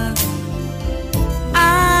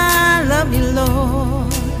 I love you,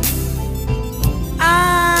 Lord.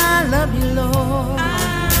 I love you, Lord.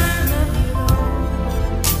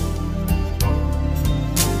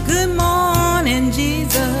 Good morning,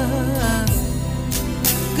 Jesus.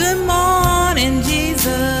 Good morning,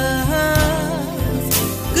 Jesus.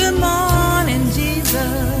 Good morning,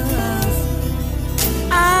 Jesus.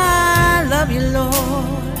 I love you,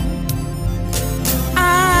 Lord.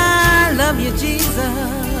 you, Jesus.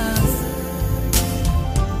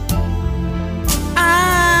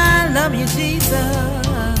 I love you,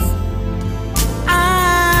 Jesus.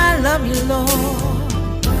 I love you, Lord.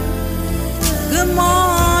 Good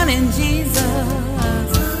morning, Jesus.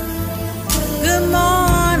 Good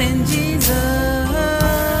morning, Jesus.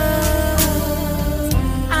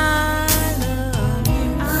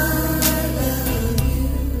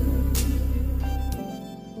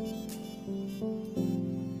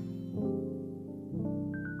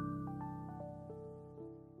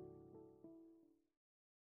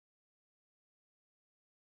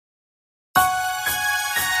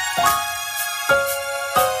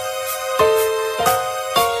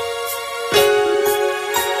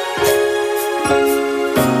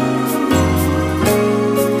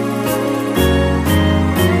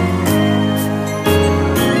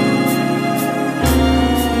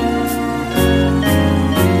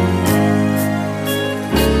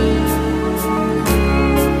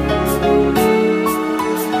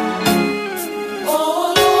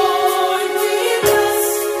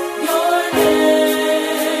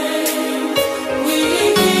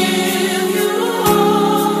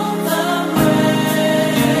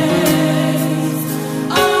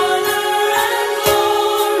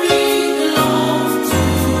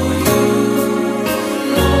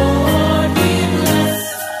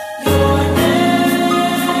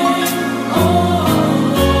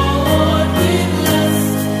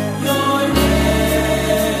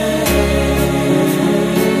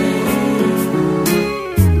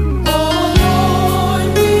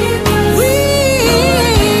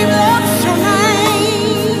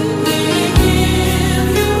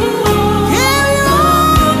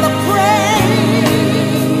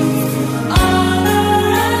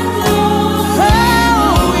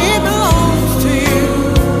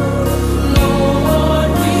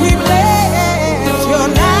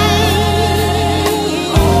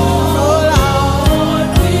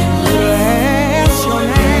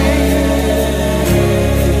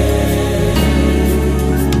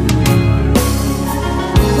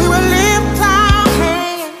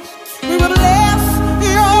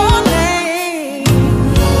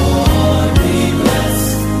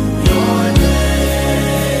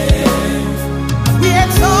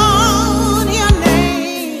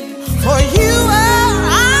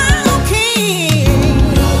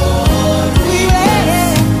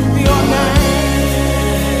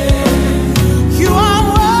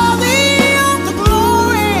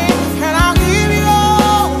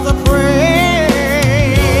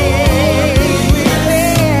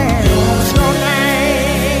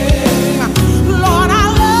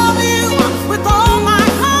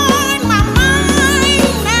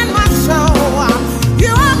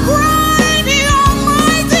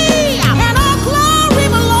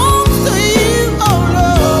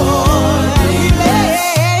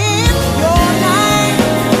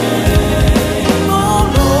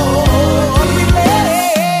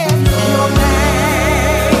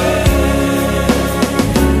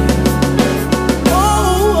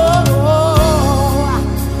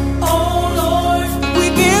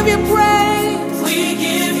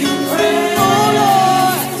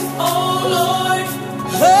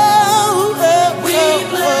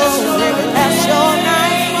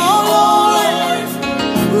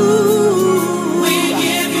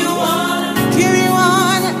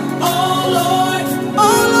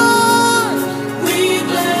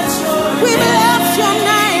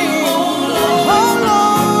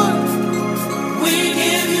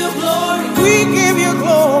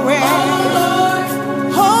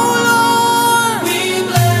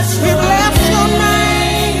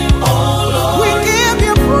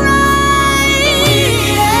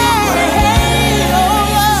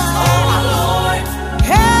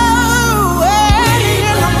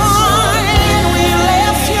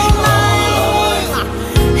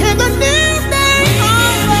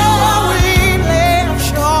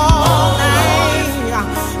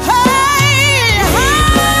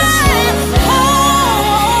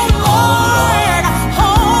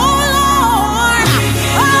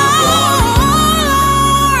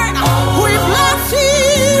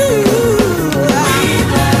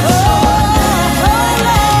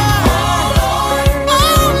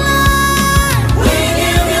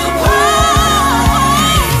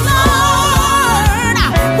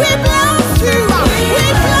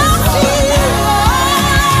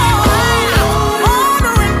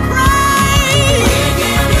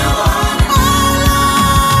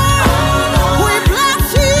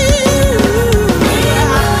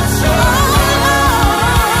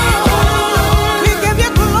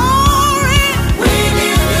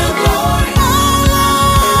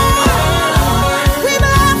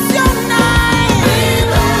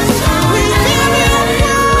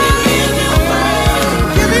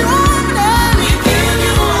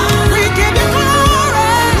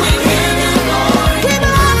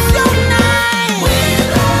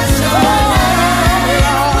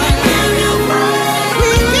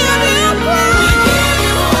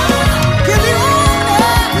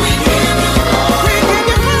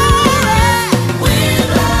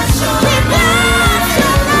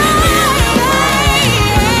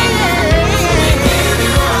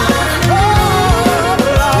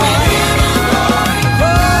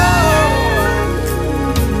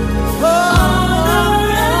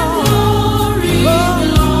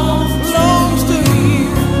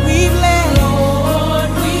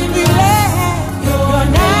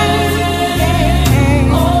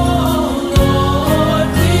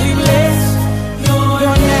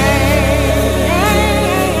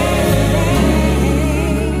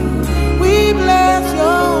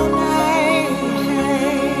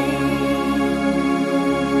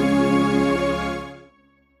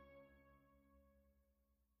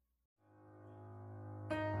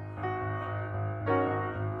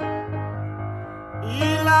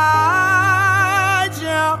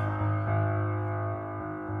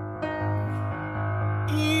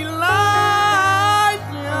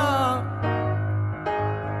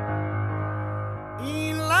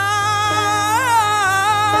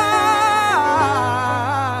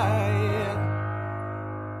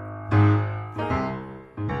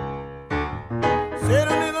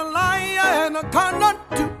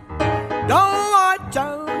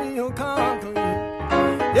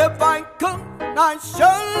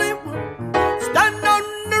 only one stand on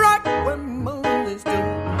the rock where Moses stood.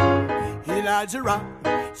 Elijah rock,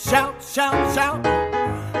 shout, shout, shout.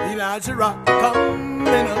 Elijah rock, coming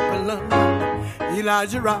up along.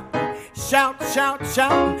 Elijah rock, shout, shout,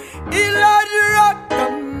 shout. Elijah rock,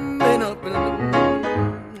 coming up along.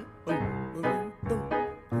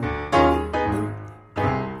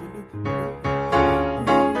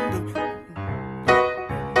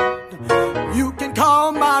 You can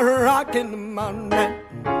call my rock in the morning,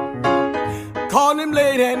 call him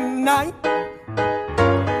late at night.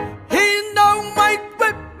 He don't wait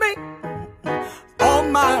with me, all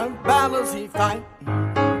my battles he fight.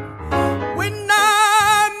 When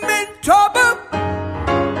I'm in trouble,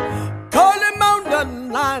 call him on the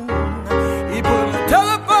line. He put a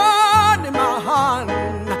telephone in my hand,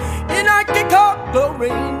 and I can call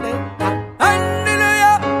glory anytime.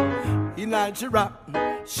 Hallelujah, Elijah rock,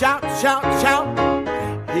 shout, shout, shout.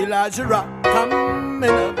 Elijah rock, coming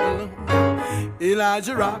up along.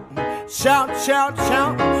 Elijah rock, shout, shout,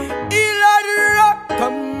 shout. Elijah rock,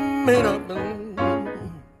 coming up along.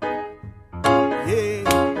 Yeah.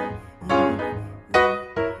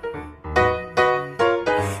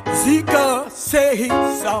 Zika say he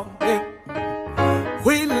saw him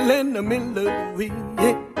wheel in the middle of the week.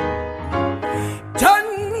 John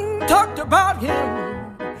talked about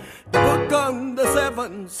him, the book on the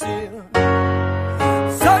seven seal.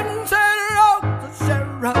 Son said wrote the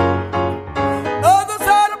sheriff, other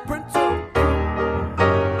side of Prince of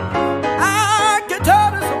I can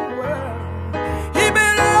tell this whole world he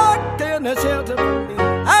been locked in the shelter for me.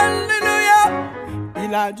 Hallelujah,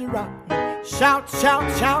 Elijah rock, shout,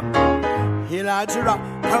 shout, shout. Elijah rock,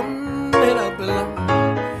 coming up along.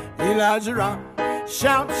 Elijah rock,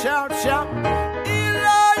 shout, shout, shout.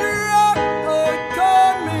 Elijah rock,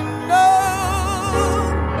 coming up.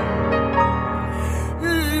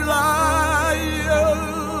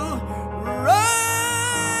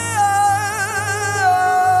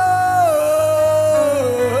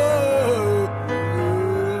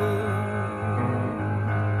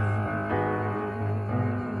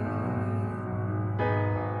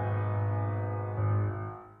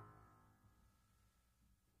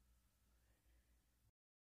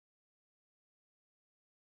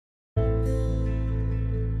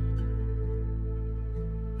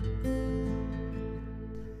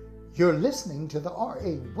 You're listening to the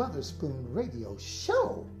R.A.Weatherspoon radio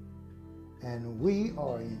show, and we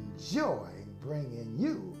are enjoying bringing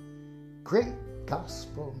you great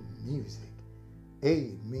gospel music.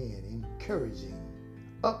 Amen. Encouraging,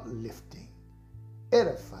 uplifting,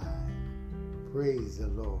 edifying. Praise the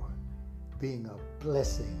Lord. Being a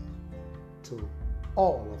blessing to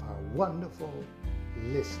all of our wonderful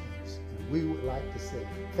listeners. And we would like to say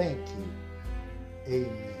thank you.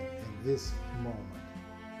 Amen. In this moment.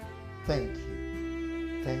 Thank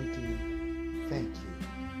you, thank you, thank you.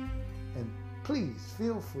 And please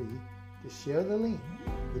feel free to share the link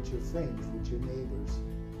with your friends, with your neighbors,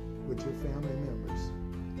 with your family members.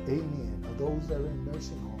 Amen. Or those that are in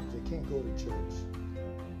nursing homes, they can't go to church.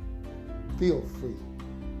 Feel free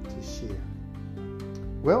to share.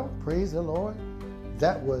 Well, praise the Lord.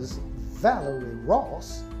 That was Valerie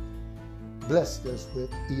Ross blessed us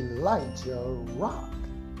with Elijah Rock.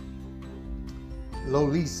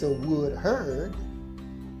 Lolisa Wood Heard,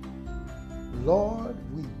 Lord,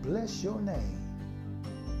 we bless your name.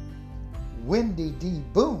 Wendy D.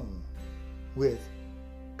 Boone with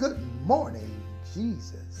Good Morning,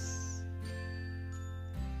 Jesus.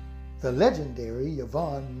 The legendary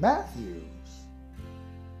Yvonne Matthews,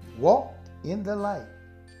 Walked in the Light.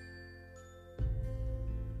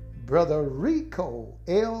 Brother Rico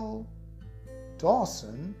L.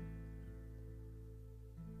 Dawson,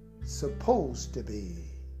 Supposed to Be.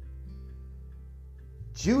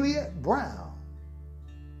 Juliet Brown,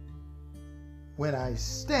 When I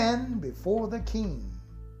Stand Before the King.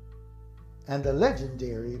 And the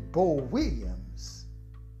legendary Bo Williams,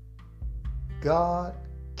 God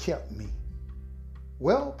Kept Me.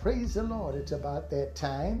 Well, praise the Lord. It's about that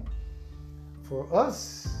time for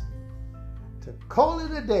us to call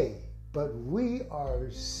it a day. But we are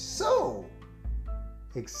so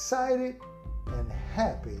excited and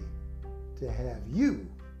happy to have you,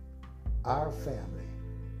 our family,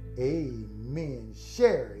 amen,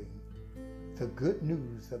 sharing the good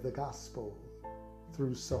news of the gospel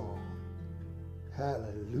through song.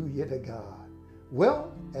 Hallelujah to God.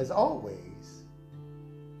 Well, as always,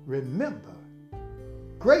 remember,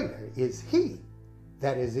 greater is he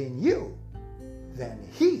that is in you than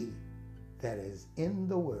he that is in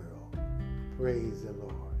the world. Praise the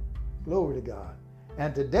Lord. Glory to God.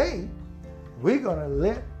 And today, we're going to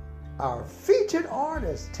let our featured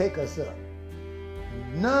artist take us up.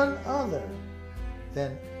 none other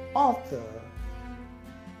than author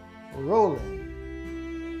Roland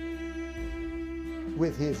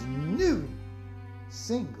with his new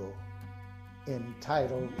single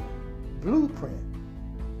entitled Blueprint,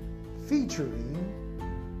 featuring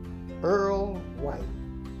Earl White.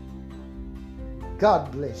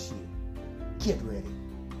 God bless you. Get ready.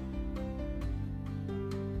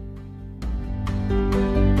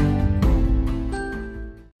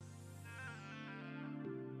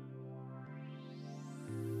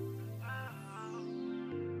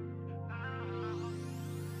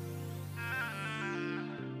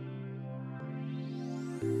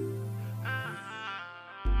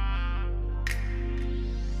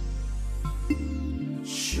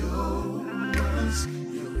 Show us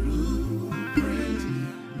your blueprint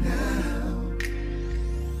now.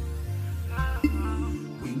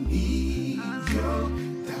 We need your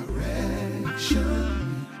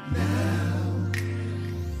direction now.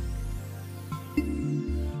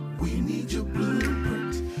 We need your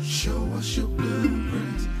blueprint. Show us your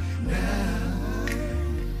blueprint now.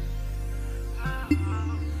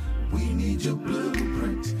 We need your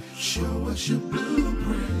blueprint. Show us your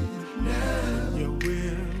blueprint now. Your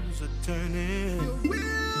wheels are turning. Your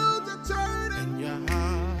wheels are turning. And your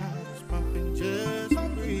heart is pumping just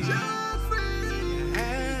free. Just free. You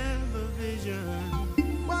have a vision,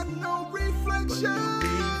 but no reflection. But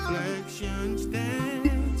no reflection.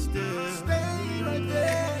 Stand still. Stay right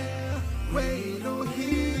there. Wait on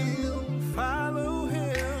Him. Follow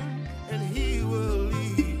Him, and He will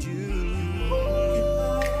lead you.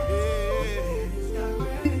 His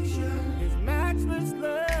direction, His matchless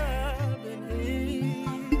love, and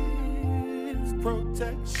His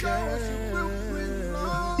protection.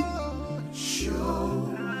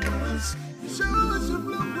 Show us your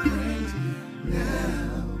blueprint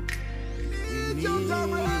now. We need your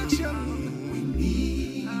direction. We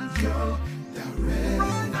need your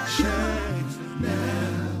direction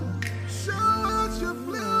now. Show us your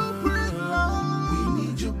blueprint, Lord. We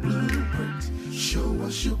need your blueprint. Show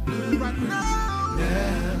us your blueprint now.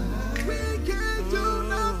 We can't do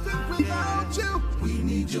nothing without you. We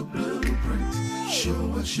need your blueprint.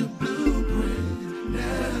 Show us your blueprint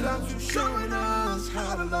now. Without you showing us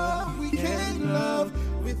how to love, we can't love.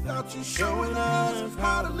 Without you showing us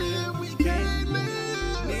how to live, we can't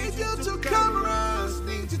live. Need you to cover us,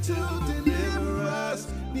 need you to deliver us,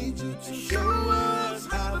 need you to show us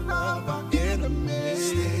how to love our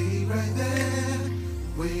enemies. Stay right there,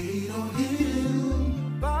 wait on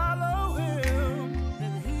Him, follow Him,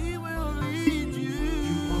 and He will lead you.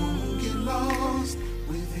 You won't get lost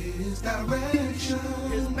with His direction,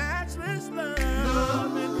 His matchless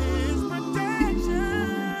love, and His protection.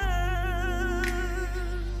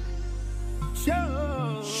 Show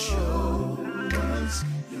us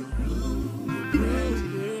your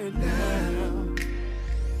blueprint now.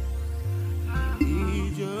 We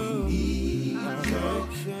need your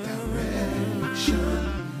direction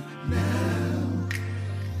now.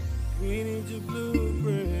 We need your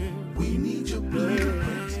blueprint. We need your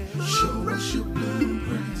blueprint. Show us your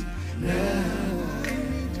blueprint now. We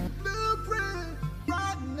need your blueprint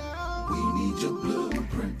right now. We need your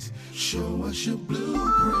blueprint. Show us your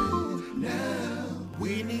blueprint now.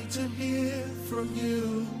 We need to hear from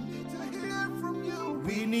you.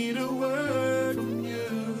 We need a word from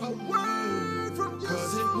you. A word from you.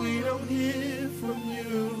 'Cause if we don't hear from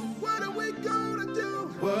you, what are we gonna do?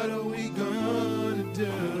 What are we gonna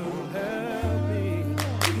do? Help me.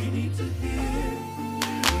 We need to hear.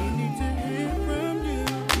 We need to hear from you.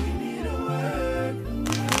 We need a word. We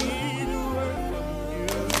need a word from you.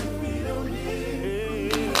 If we don't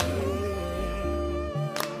hear,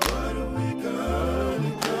 what are we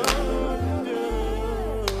gonna do?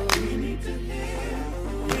 We need to hear.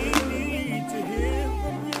 We need to hear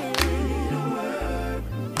from you. We need a word.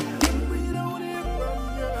 If we don't hear from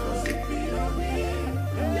you, 'cause if we don't hear,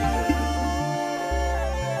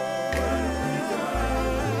 what are we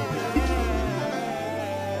gonna do?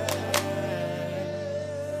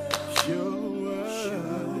 Show us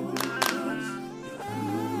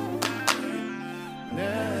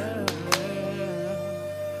now.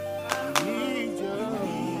 We need your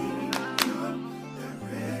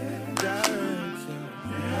direction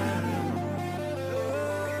now.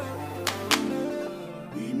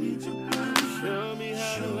 We need your blueprint. Show me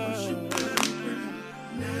how to love.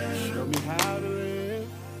 Show me how to live.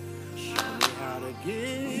 Show me how to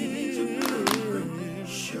give. We need your blueprint.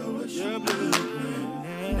 Show us your blueprint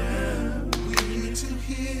now. We need to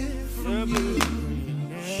hear from you.